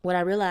what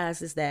I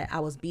realized is that I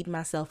was beating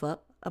myself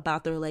up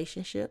about the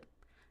relationship,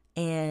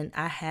 and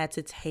I had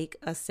to take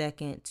a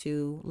second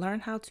to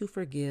learn how to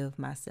forgive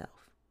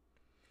myself.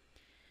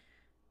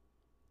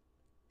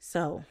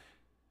 So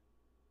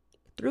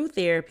through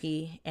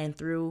therapy and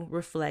through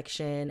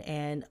reflection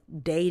and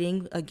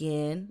dating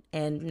again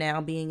and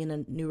now being in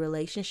a new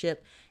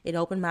relationship, it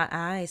opened my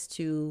eyes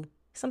to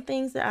some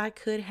things that I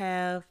could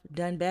have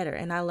done better.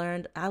 And I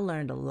learned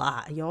a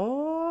lot,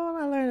 y'all.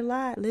 I learned a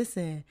lot.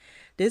 Listen,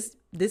 this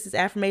is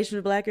Affirmation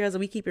for Black Girls, and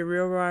we keep it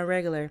real, raw, and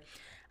regular.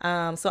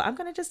 So I'm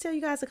going to just tell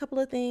you guys a couple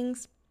of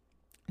things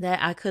that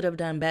I could have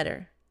done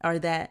better,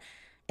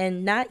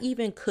 and not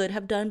even could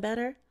have done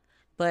better,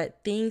 but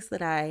things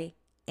that I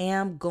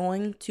am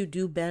going to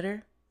do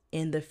better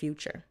in the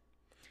future.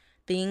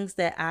 Things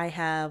that I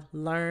have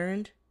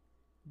learned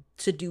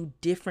to do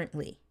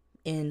differently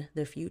in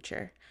the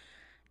future,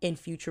 in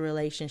future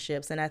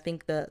relationships. And I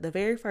think the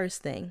very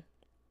first thing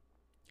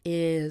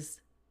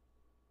is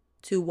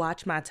to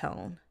watch my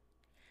tone.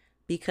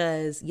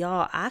 Because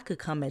y'all, I could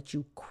come at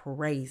you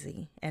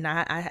crazy. And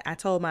I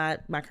told my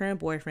current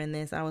boyfriend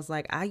this. I was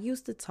like, I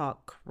used to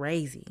talk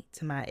crazy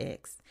to my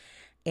ex.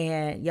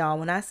 And y'all,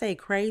 when I say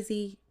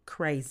crazy,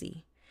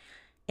 crazy.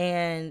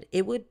 And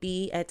it would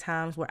be at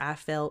times where I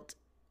felt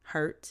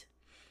hurt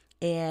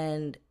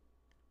and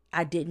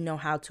I didn't know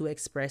how to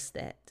express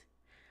that.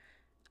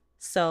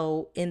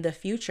 So in the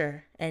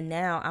future, and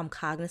now I'm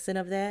cognizant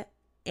of that,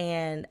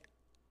 and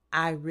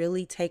I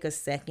really take a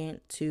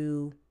second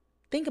to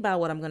think about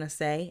what I'm going to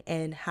say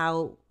and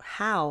how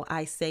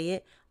I say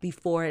it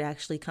before it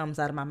actually comes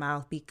out of my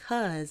mouth,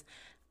 because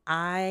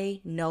I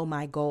know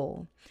my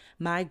goal.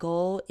 My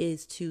goal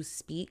is to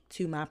speak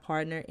to my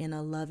partner in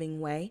a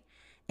loving way.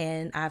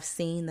 And I've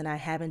seen that I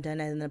haven't done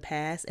that in the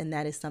past, and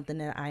that is something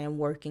that I am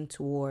working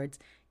towards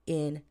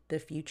in the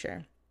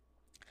future.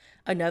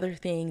 Another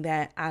thing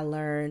that I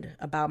learned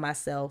about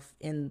myself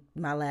in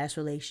my last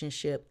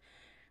relationship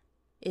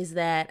is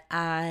that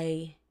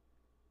I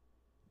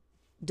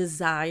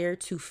desire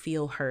to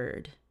feel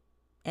heard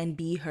and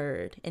be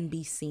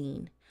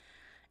seen.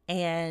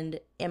 And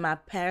in my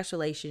past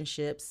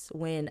relationships,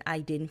 when I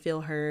didn't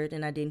feel heard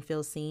and I didn't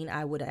feel seen,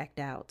 I would act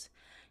out.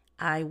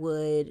 I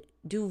would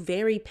do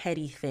very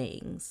petty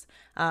things.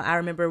 I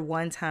remember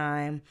one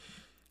time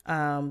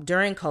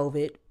during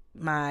COVID,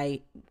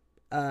 my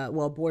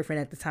boyfriend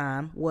at the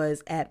time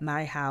was at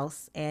my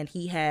house, and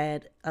he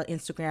had an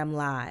Instagram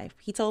live.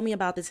 He told me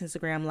about this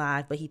Instagram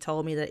live, but he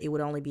told me that it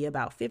would only be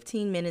about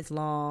 15 minutes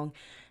long.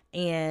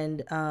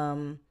 And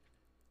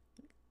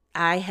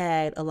I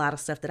had a lot of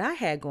stuff that I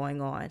had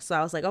going on. So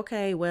I was like,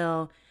 okay,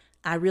 well,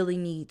 I really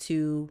need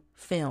to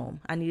film.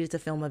 I needed to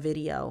film a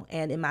video.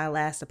 And in my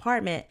last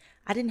apartment,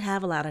 I didn't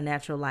have a lot of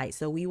natural light.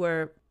 So we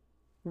were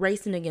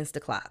racing against the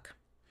clock.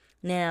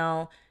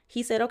 Now,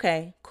 he said,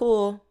 okay,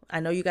 cool. I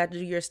know you got to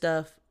do your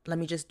stuff. Let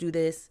me just do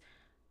this.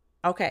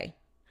 Okay.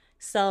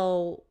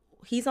 So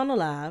he's on the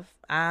live.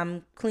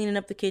 I'm cleaning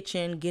up the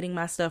kitchen, getting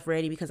my stuff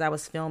ready because I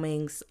was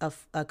filming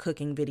a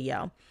cooking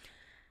video.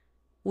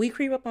 We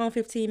creep up on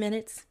 15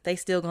 minutes, they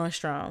still going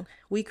strong.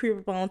 We creep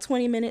up on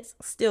 20 minutes,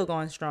 still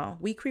going strong.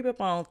 We creep up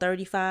on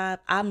 35.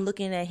 I'm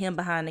looking at him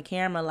behind the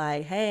camera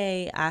like,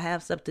 hey, I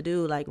have stuff to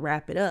do, like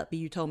wrap it up.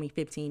 You told me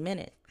 15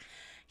 minutes.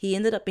 He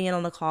ended up being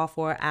on the call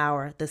for an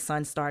hour. The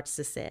sun starts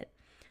to set.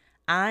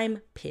 I'm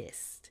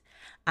pissed.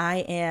 I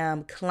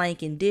am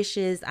clanking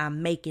dishes,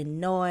 I'm making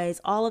noise,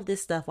 all of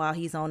this stuff while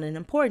he's on an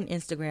important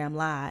Instagram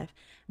live.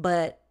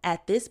 But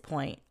at this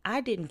point,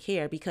 I didn't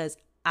care because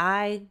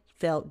I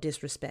felt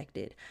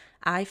disrespected.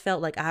 I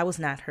felt like I was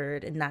not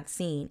heard and not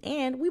seen.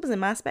 And we was in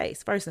my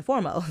space, first and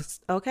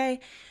foremost, okay?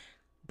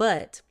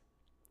 But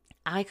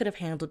I could have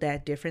handled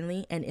that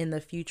differently. And in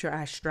the future,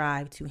 I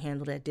strive to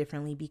handle that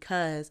differently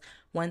because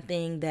one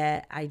thing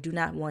that I do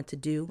not want to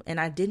do, and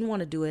I didn't want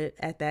to do it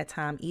at that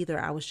time either,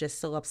 I was just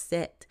so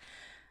upset.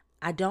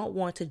 I don't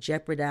want to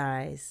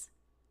jeopardize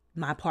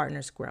my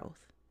partner's growth.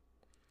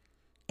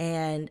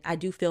 And I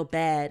do feel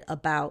bad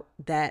about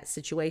that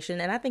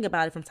situation. And I think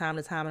about it from time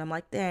to time and I'm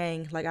like,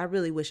 dang, like I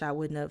really wish I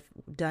wouldn't have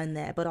done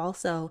that. But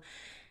also,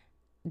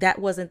 that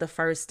wasn't the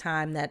first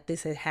time that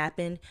this had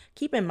happened.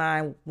 Keep in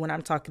mind when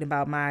I'm talking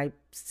about my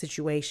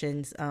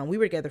situations, we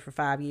were together for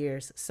 5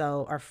 years,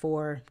 or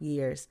 4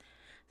 years.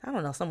 I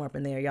don't know, somewhere up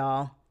in there,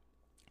 y'all.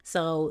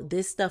 So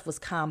this stuff was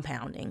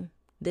compounding.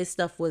 This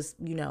stuff was,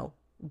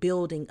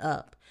 building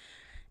up.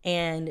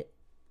 And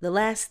the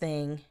last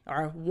thing,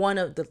 or one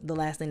of the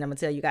last thing I'm going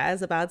to tell you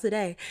guys about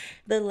today,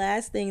 the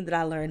last thing that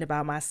I learned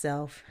about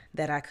myself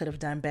that I could have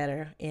done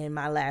better in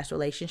my last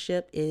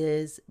relationship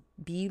is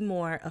be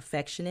more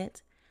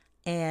affectionate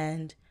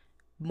and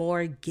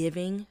more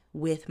giving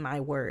with my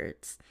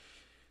words.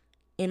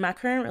 In my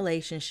current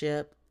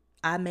relationship,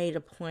 I made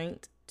a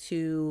point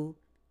to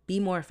be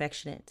more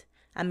affectionate.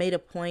 I made a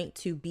point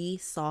to be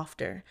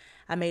softer.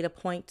 I made a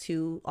point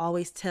to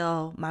always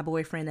tell my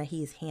boyfriend that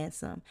he is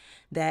handsome,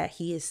 that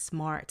he is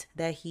smart,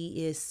 that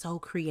he is so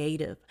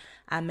creative.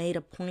 I made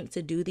a point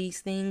to do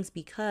these things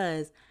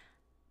because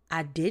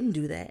I didn't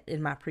do that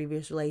in my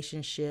previous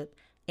relationship.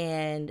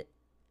 And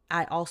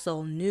I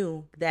also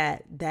knew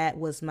that that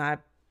was my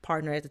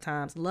partner at the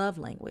time's love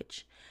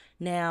language.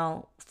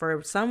 Now,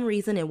 for some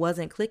reason, it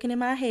wasn't clicking in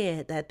my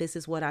head that this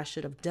is what I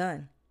should have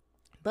done.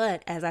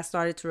 But as I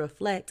started to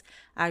reflect,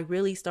 I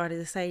really started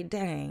to say,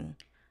 dang,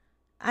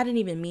 I didn't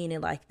even mean it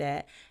like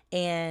that.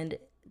 And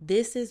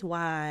this is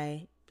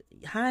why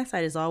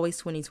hindsight is always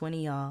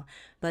 2020, y'all.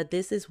 But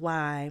this is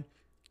why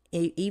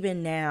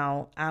even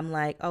now I'm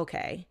like,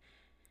 okay,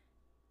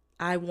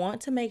 I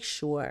want to make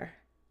sure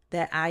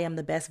that I am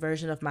the best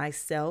version of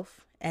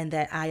myself and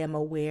that I am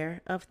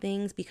aware of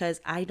things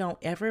because I don't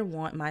ever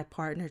want my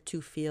partner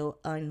to feel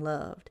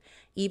unloved.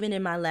 Even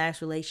in my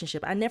last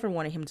relationship, I never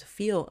wanted him to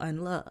feel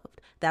unloved.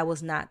 That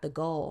was not the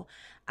goal.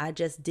 I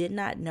just did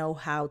not know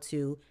how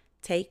to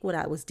take what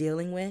I was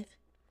dealing with,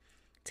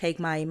 take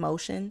my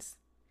emotions,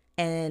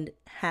 and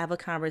have a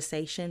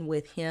conversation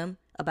with him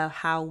about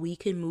how we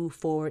can move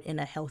forward in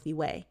a healthy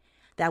way.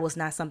 That was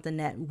not something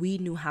that we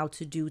knew how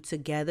to do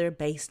together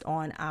based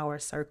on our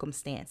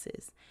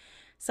circumstances.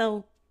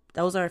 So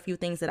those are a few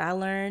things that I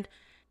learned.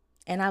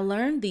 And I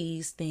learned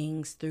these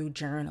things through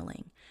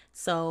journaling.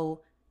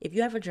 So if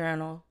you have a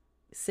journal,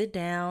 sit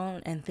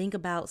down and think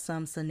about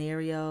some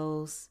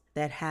scenarios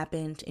that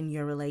happened in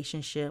your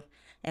relationship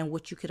and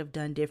what you could have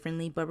done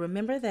differently. But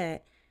remember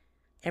that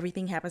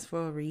everything happens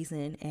for a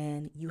reason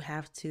and you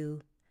have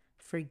to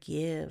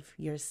forgive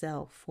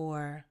yourself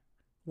for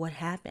what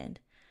happened.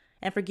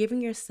 And forgiving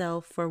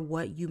yourself for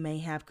what you may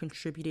have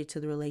contributed to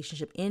the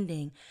relationship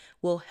ending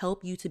will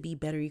help you to be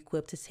better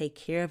equipped to take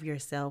care of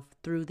yourself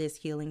through this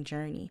healing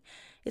journey.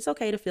 It's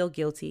okay to feel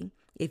guilty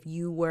if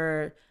you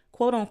were,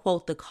 quote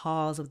unquote, the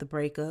cause of the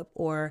breakup,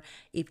 or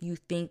if you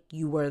think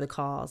you were the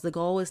cause. The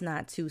goal is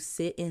not to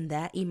sit in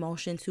that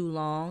emotion too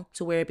long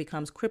to where it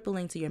becomes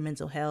crippling to your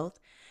mental health.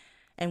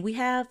 And we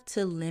have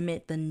to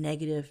limit the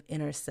negative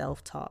inner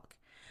self-talk.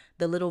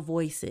 The little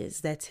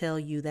voices that tell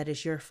you that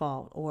it's your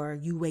fault or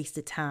you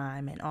wasted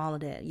time and all of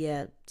that.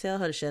 Yeah, tell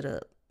her to shut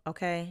up,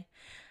 okay?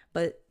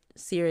 But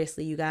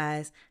seriously, you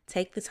guys,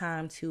 take the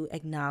time to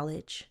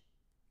acknowledge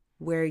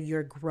where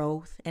your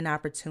growth and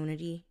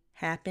opportunity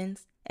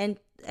happens and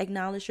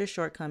acknowledge your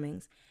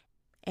shortcomings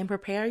and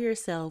prepare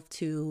yourself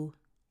to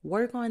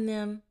work on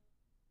them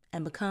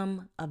and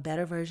become a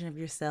better version of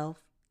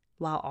yourself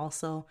while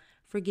also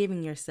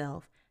forgiving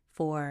yourself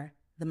for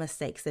the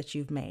mistakes that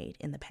you've made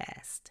in the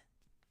past.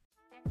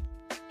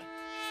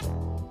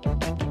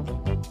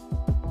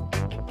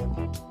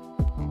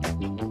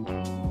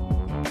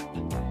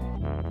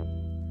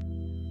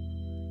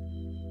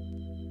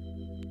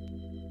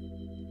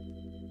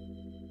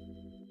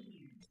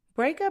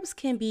 Breakups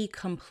can be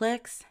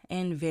complex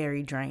and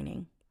very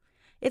draining.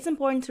 It's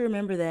important to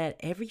remember that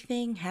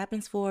everything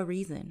happens for a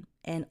reason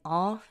and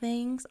all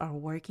things are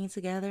working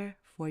together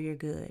for your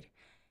good,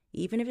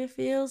 even if it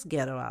feels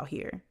ghetto out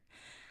here.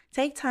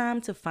 Take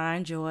time to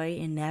find joy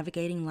in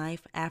navigating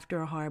life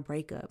after a hard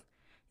breakup.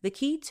 The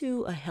key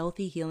to a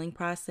healthy healing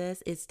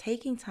process is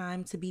taking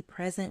time to be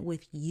present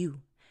with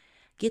you.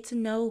 Get to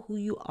know who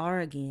you are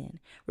again.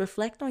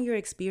 Reflect on your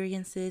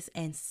experiences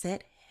and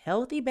set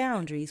healthy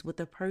boundaries with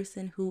the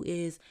person who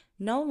is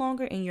no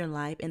longer in your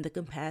life in the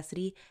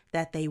capacity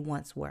that they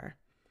once were.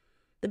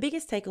 The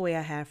biggest takeaway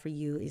I have for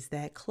you is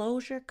that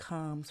closure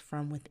comes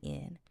from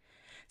within.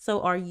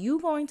 So are you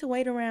going to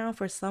wait around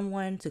for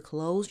someone to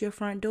close your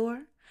front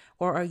door?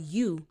 Or are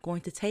you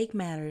going to take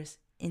matters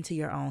into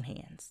your own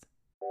hands.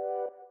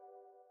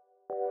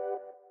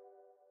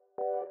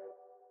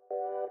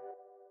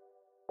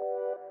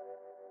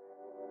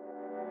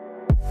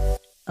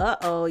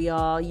 Uh-oh,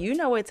 y'all. You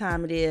know what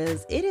time it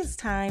is. It is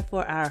time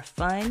for our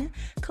fun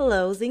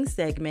closing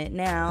segment.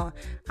 Now,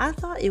 I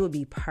thought it would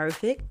be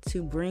perfect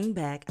to bring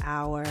back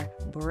our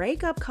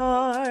breakup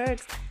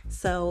cards.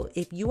 So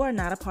if you are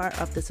not a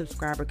part of the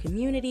subscriber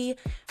community,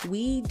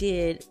 we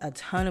did a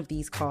ton of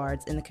these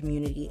cards in the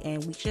community,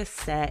 and we just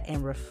sat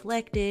and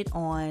reflected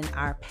on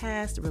our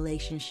past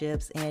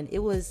relationships, and it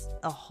was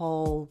a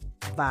whole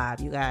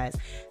vibe, you guys.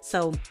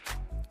 So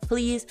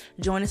please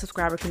join the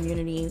subscriber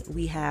community.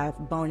 We have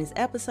bonus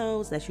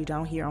episodes that you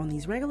don't hear on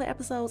these regular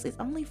episodes. It's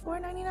only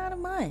 $4.99 a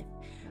month.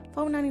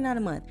 $4.99 a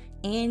month.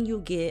 And you'll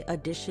get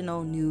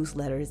additional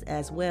newsletters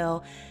as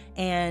well.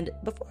 And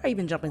before I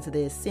even jump into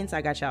this, since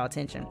I got y'all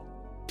attention,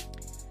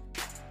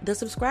 the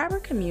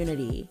subscriber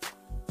community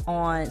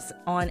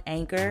on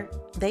Anchor,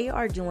 they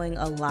are doing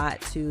a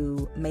lot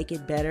to make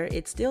it better.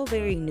 It's still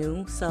very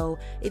new, so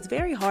it's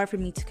very hard for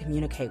me to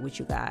communicate with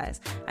you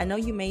guys. I know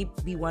you may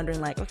be wondering,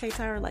 like, okay,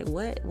 Tyra, like,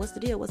 what's the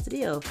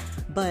deal?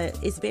 But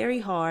it's very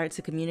hard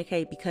to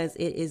communicate because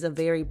it is a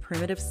very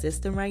primitive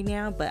system right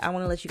now. But I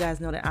want to let you guys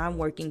know that I'm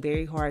working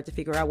very hard to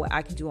figure out what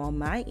I can do on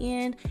my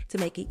end to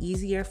make it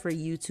easier for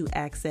you to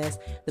access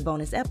the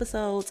bonus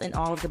episodes and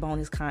all of the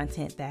bonus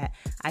content that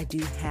I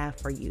do have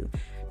for you.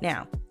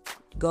 Now,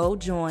 go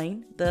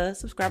join the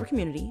subscriber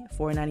community,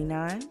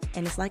 $4.99,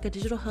 and it's like a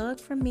digital hug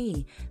from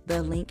me.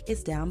 The link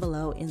is down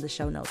below in the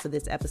show notes of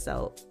this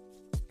episode.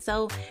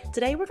 So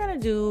today we're going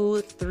to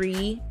do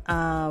 3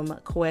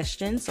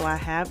 questions. So I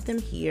have them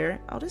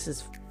here.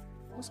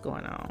 What's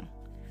going on?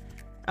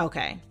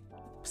 Okay.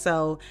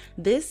 So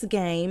this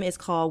game is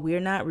called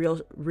We're Not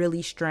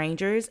Really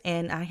Strangers,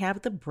 and I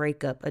have the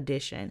breakup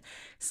edition.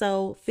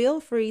 So feel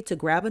free to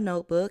grab a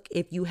notebook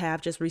if you have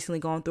just recently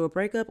gone through a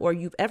breakup or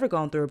you've ever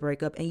gone through a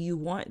breakup and you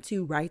want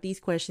to write these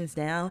questions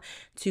down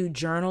to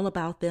journal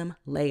about them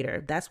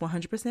later. That's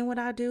 100% what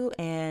I do.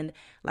 And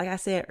like I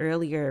said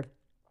earlier,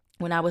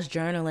 when I was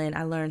journaling,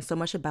 I learned so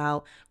much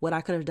about what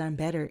I could have done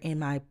better in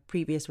my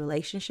previous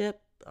relationship,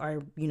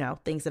 or,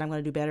 things that I'm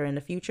going to do better in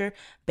the future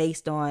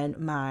based on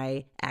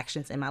my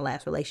actions in my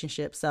last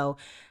relationship. So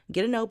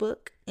get a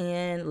notebook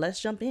and let's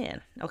jump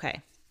in.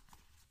 Okay.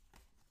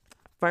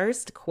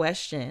 First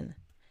question.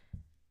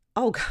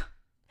 Oh, God.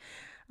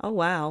 Oh,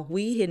 wow.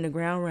 We hitting the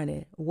ground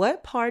running.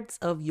 What parts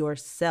of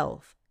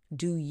yourself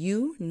do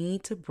you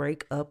need to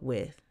break up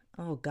with?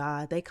 Oh,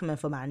 God. They coming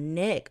for my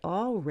neck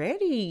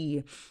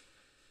already.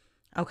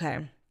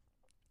 Okay.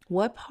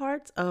 What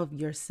parts of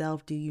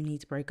yourself do you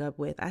need to break up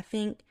with? I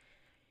think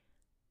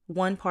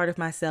one part of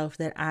myself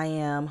that I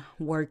am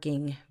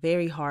working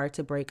very hard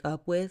to break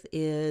up with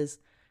is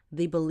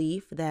the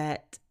belief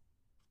that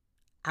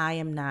I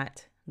am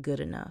not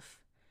good enough.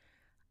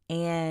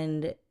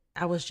 And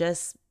I was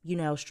just,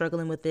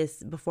 struggling with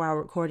this before I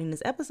was recording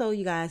this episode,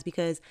 you guys,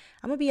 because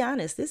I'm gonna be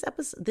honest,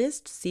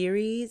 this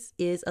series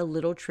is a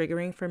little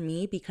triggering for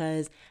me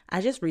because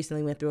I just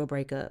recently went through a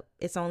breakup.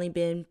 It's only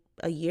been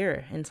a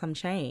year and some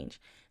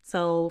change.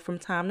 So from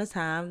time to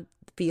time,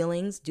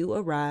 feelings do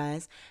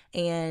arise,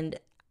 and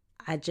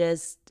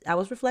I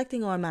was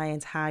reflecting on my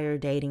entire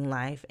dating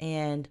life,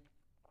 and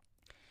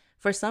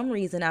for some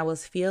reason I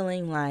was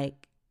feeling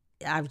like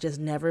I've just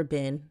never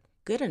been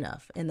good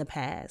enough in the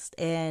past.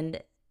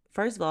 And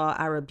first of all,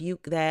 I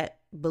rebuke that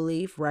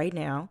belief right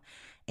now,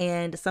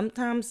 and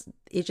sometimes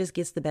it just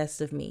gets the best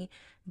of me.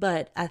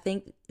 But I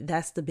think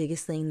that's the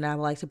biggest thing that I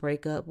would like to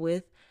break up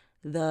with,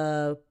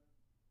 the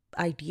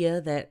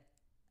idea that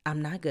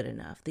I'm not good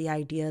enough, the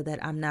idea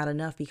that I'm not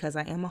enough, because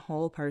I am a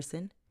whole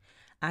person.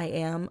 I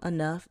am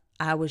enough.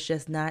 I was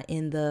just not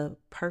in the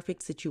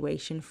perfect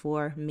situation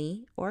for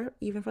me or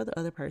even for the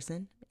other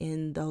person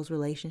in those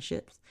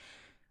relationships.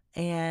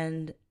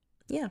 And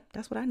yeah,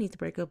 that's what I need to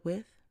break up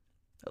with.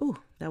 Ooh,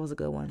 that was a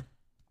good one.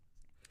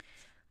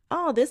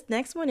 Oh, this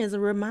next one is a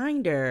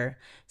reminder.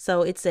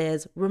 So it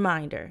says,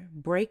 reminder,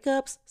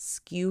 breakups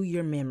skew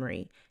your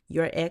memory.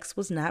 Your ex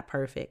was not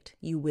perfect.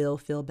 You will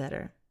feel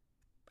better.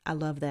 I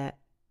love that.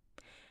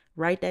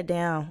 Write that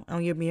down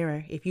on your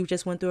mirror. If you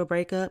just went through a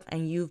breakup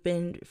and you've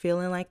been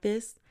feeling like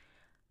this,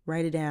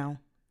 write it down.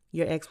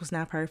 Your ex was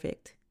not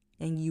perfect,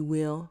 and you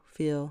will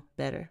feel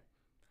better.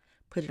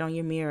 Put it on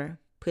your mirror.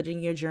 Put it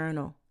in your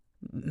journal.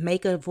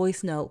 Make a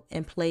voice note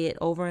and play it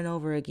over and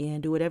over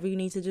again. Do whatever you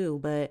need to do,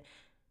 but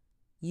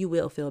you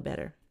will feel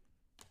better.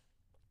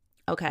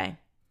 Okay.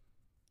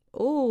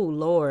 Oh,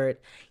 Lord.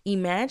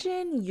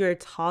 Imagine you're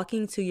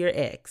talking to your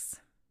ex.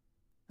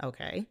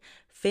 Okay.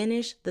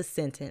 Finish the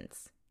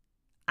sentence.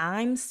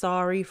 I'm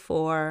sorry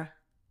for...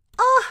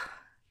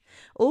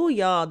 Oh,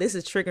 y'all, this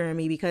is triggering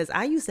me because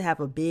I used to have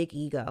a big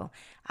ego.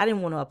 I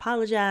didn't want to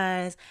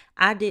apologize.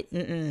 I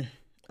didn't.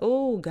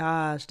 Oh,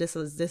 gosh, this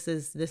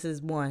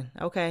is one.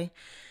 Okay.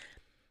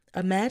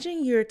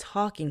 Imagine you're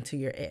talking to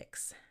your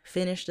ex.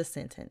 Finish the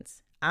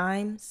sentence.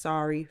 I'm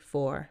sorry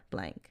for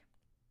blank.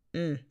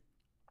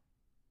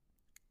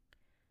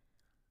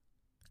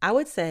 I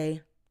would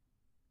say,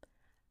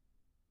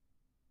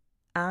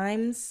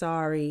 I'm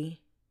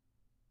sorry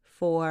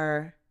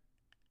for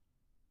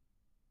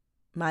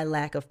my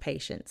lack of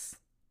patience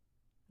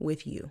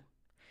with you.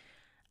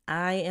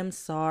 I am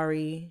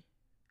sorry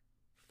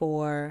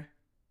for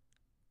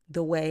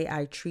the way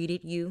I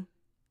treated you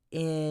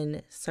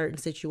in certain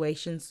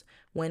situations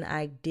when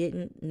I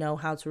didn't know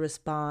how to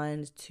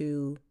respond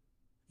to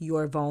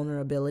your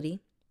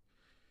vulnerability.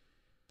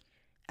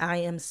 I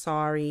am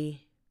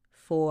sorry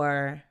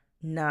for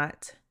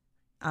not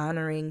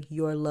honoring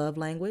your love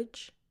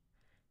language,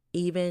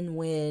 even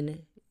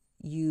when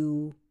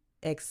you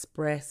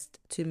expressed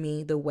to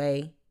me the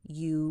way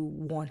you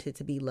wanted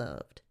to be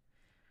loved.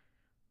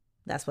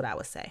 That's what I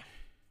would say.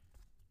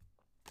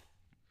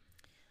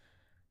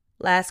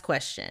 Last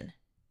question.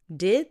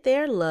 Did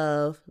their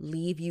love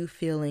leave you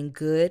feeling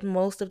good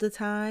most of the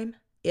time?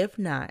 If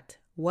not,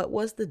 what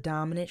was the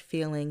dominant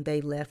feeling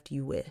they left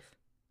you with?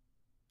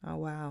 Oh,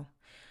 wow.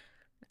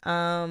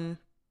 I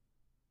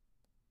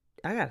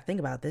got to think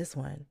about this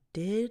one.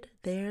 Did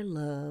their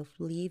love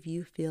leave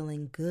you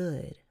feeling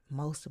good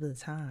most of the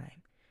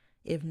time?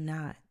 If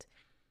not,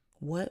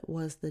 what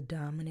was the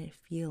dominant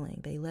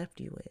feeling they left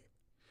you with?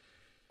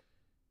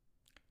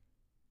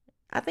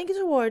 I think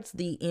towards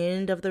the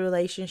end of the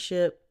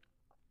relationship,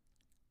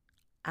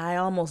 I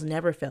almost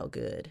never felt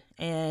good.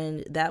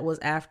 And that was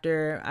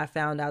after I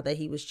found out that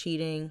he was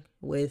cheating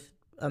with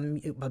a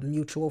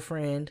mutual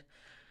friend.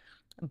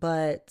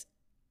 But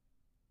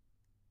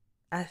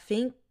I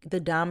think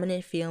the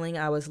dominant feeling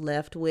I was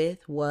left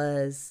with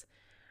was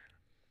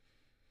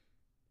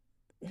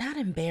not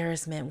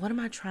embarrassment. What am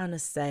I trying to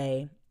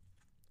say?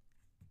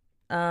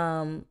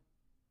 Um,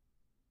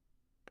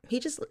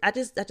 I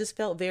just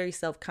felt very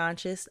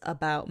self-conscious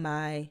about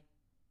my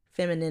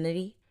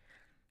femininity.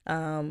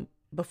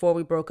 Before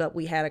we broke up,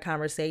 we had a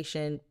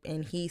conversation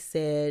and he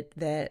said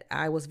that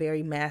I was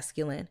very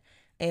masculine.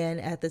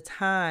 And at the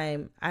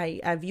time,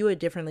 I view it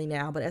differently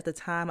now, but at the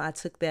time I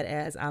took that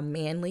as I'm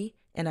manly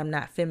and I'm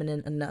not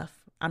feminine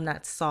enough. I'm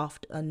not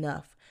soft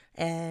enough.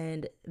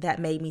 And that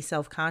made me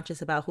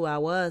self-conscious about who I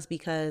was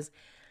because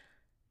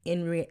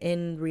in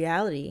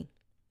reality,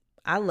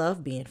 I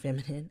love being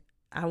feminine.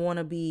 I want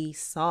to be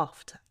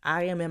soft.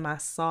 I am in my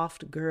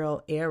soft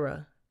girl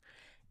era.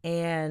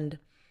 And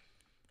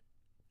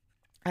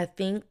I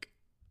think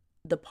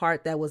the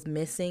part that was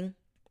missing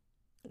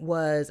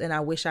was, and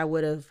I wish I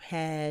would have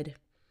had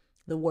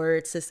the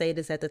words to say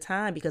this at the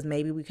time because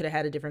maybe we could have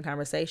had a different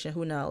conversation.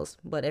 Who knows?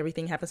 But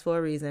everything happens for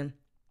a reason.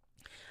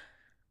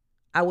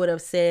 I would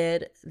have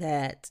said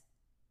that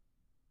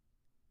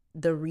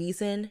the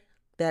reason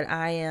that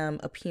I am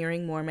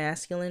appearing more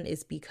masculine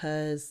is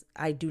because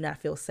I do not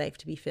feel safe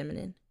to be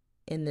feminine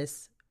in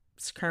this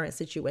current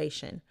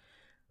situation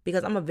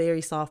because I'm a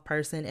very soft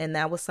person. And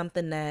that was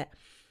something that,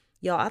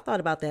 y'all, I thought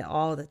about that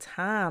all the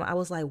time. I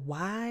was like,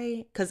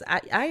 why? Because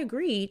I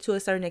agree to a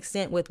certain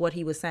extent with what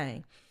he was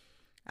saying.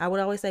 I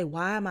would always say,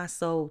 why am I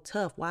so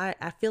tough? Why?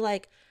 I feel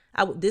like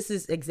this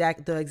is the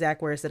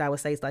exact words that I would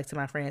say like to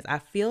my friends. I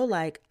feel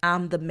like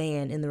I'm the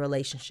man in the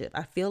relationship.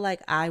 I feel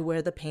like I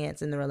wear the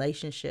pants in the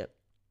relationship.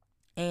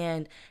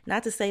 And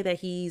not to say that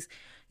he's,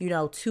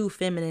 too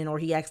feminine or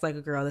he acts like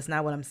a girl. That's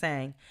not what I'm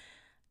saying.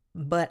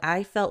 But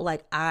I felt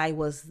like I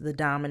was the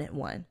dominant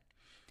one.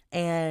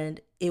 And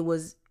it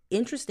was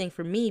interesting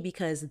for me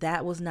because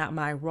that was not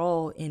my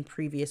role in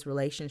previous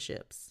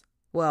relationships.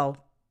 Well,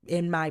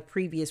 in my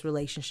previous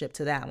relationship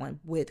to that one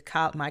with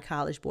my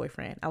college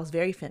boyfriend, I was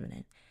very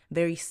feminine,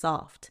 very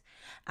soft.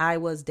 I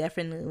was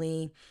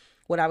definitely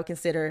what I would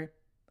consider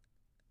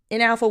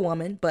an alpha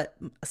woman, but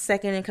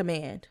second in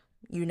command.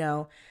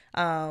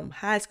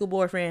 High school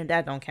boyfriend,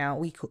 that don't count.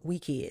 We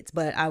kids,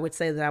 but I would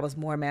say that I was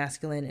more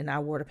masculine and I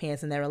wore the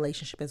pants in that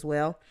relationship as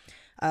well.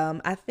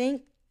 I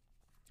think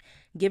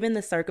given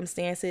the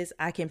circumstances,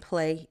 I can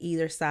play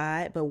either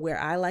side, but where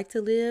I like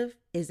to live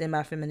is in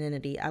my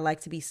femininity. I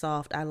like to be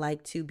soft. I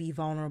like to be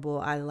vulnerable.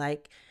 I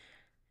like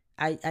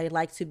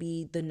to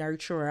be the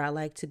nurturer. I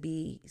like to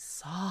be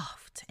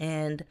soft.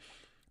 And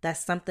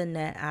that's something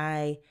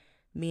that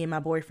me and my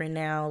boyfriend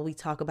now, we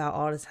talk about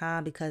all the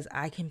time because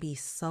I can be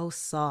so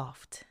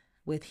soft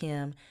with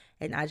him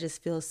and I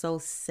just feel so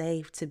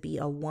safe to be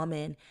a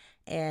woman.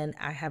 And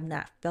I have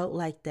not felt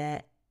like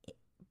that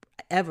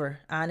ever.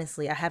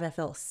 Honestly, I haven't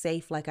felt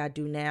safe like I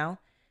do now,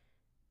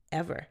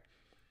 ever.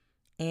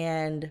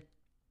 And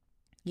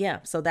yeah,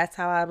 so that's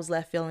how I was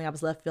left feeling. I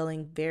was left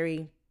feeling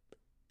very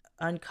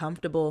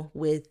uncomfortable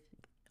with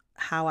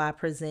how I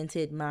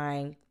presented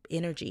my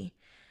energy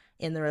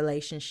in the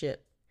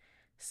relationship.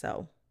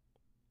 So,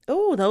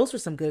 oh, those were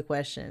some good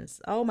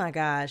questions. Oh my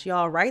gosh,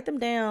 y'all write them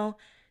down.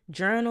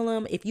 journal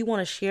them. If you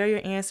want to share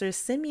your answers,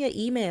 send me an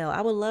email.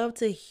 I would love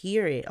to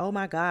hear it. Oh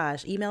my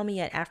gosh. Email me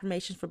at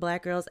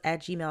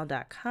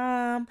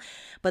affirmationsforblackgirls@gmail.com.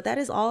 But that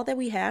is all that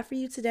we have for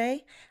you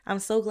today. I'm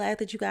so glad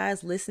that you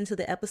guys listened to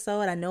the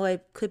episode. I know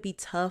it could be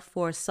tough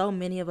for so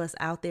many of us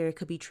out there. It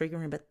could be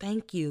triggering, but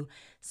thank you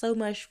so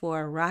much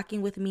for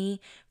rocking with me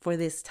for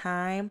this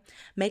time.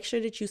 Make sure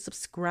that you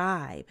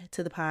subscribe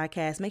to the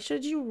podcast. Make sure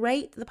that you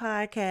rate the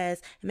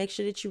podcast and make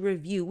sure that you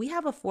review. We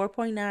have a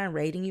 4.9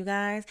 rating, you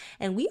guys,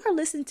 and we are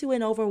listened to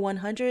in over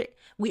 100.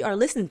 We are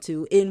listened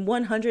to in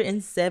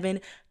 107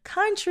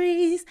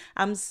 countries.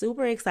 I'm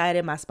super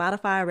excited. My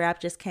Spotify rap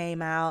just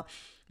came out.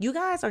 You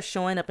guys are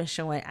showing up and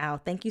showing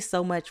out. Thank you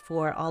so much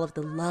for all of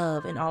the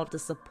love and all of the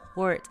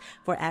support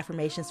for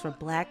Affirmations for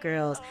Black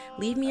Girls.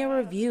 Leave me a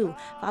review.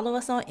 Follow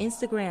us on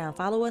Instagram.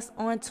 Follow us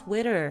on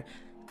Twitter.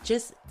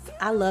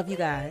 I love you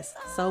guys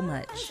so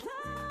much.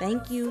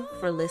 Thank you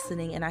for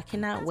listening, and I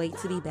cannot wait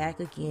to be back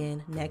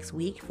again next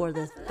week for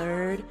the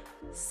third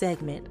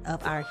segment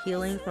of our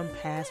Healing from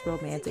Past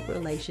Romantic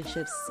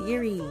Relationships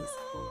series.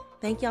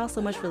 Thank y'all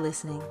so much for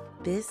listening.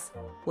 This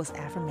was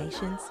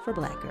Affirmations for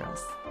Black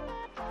Girls.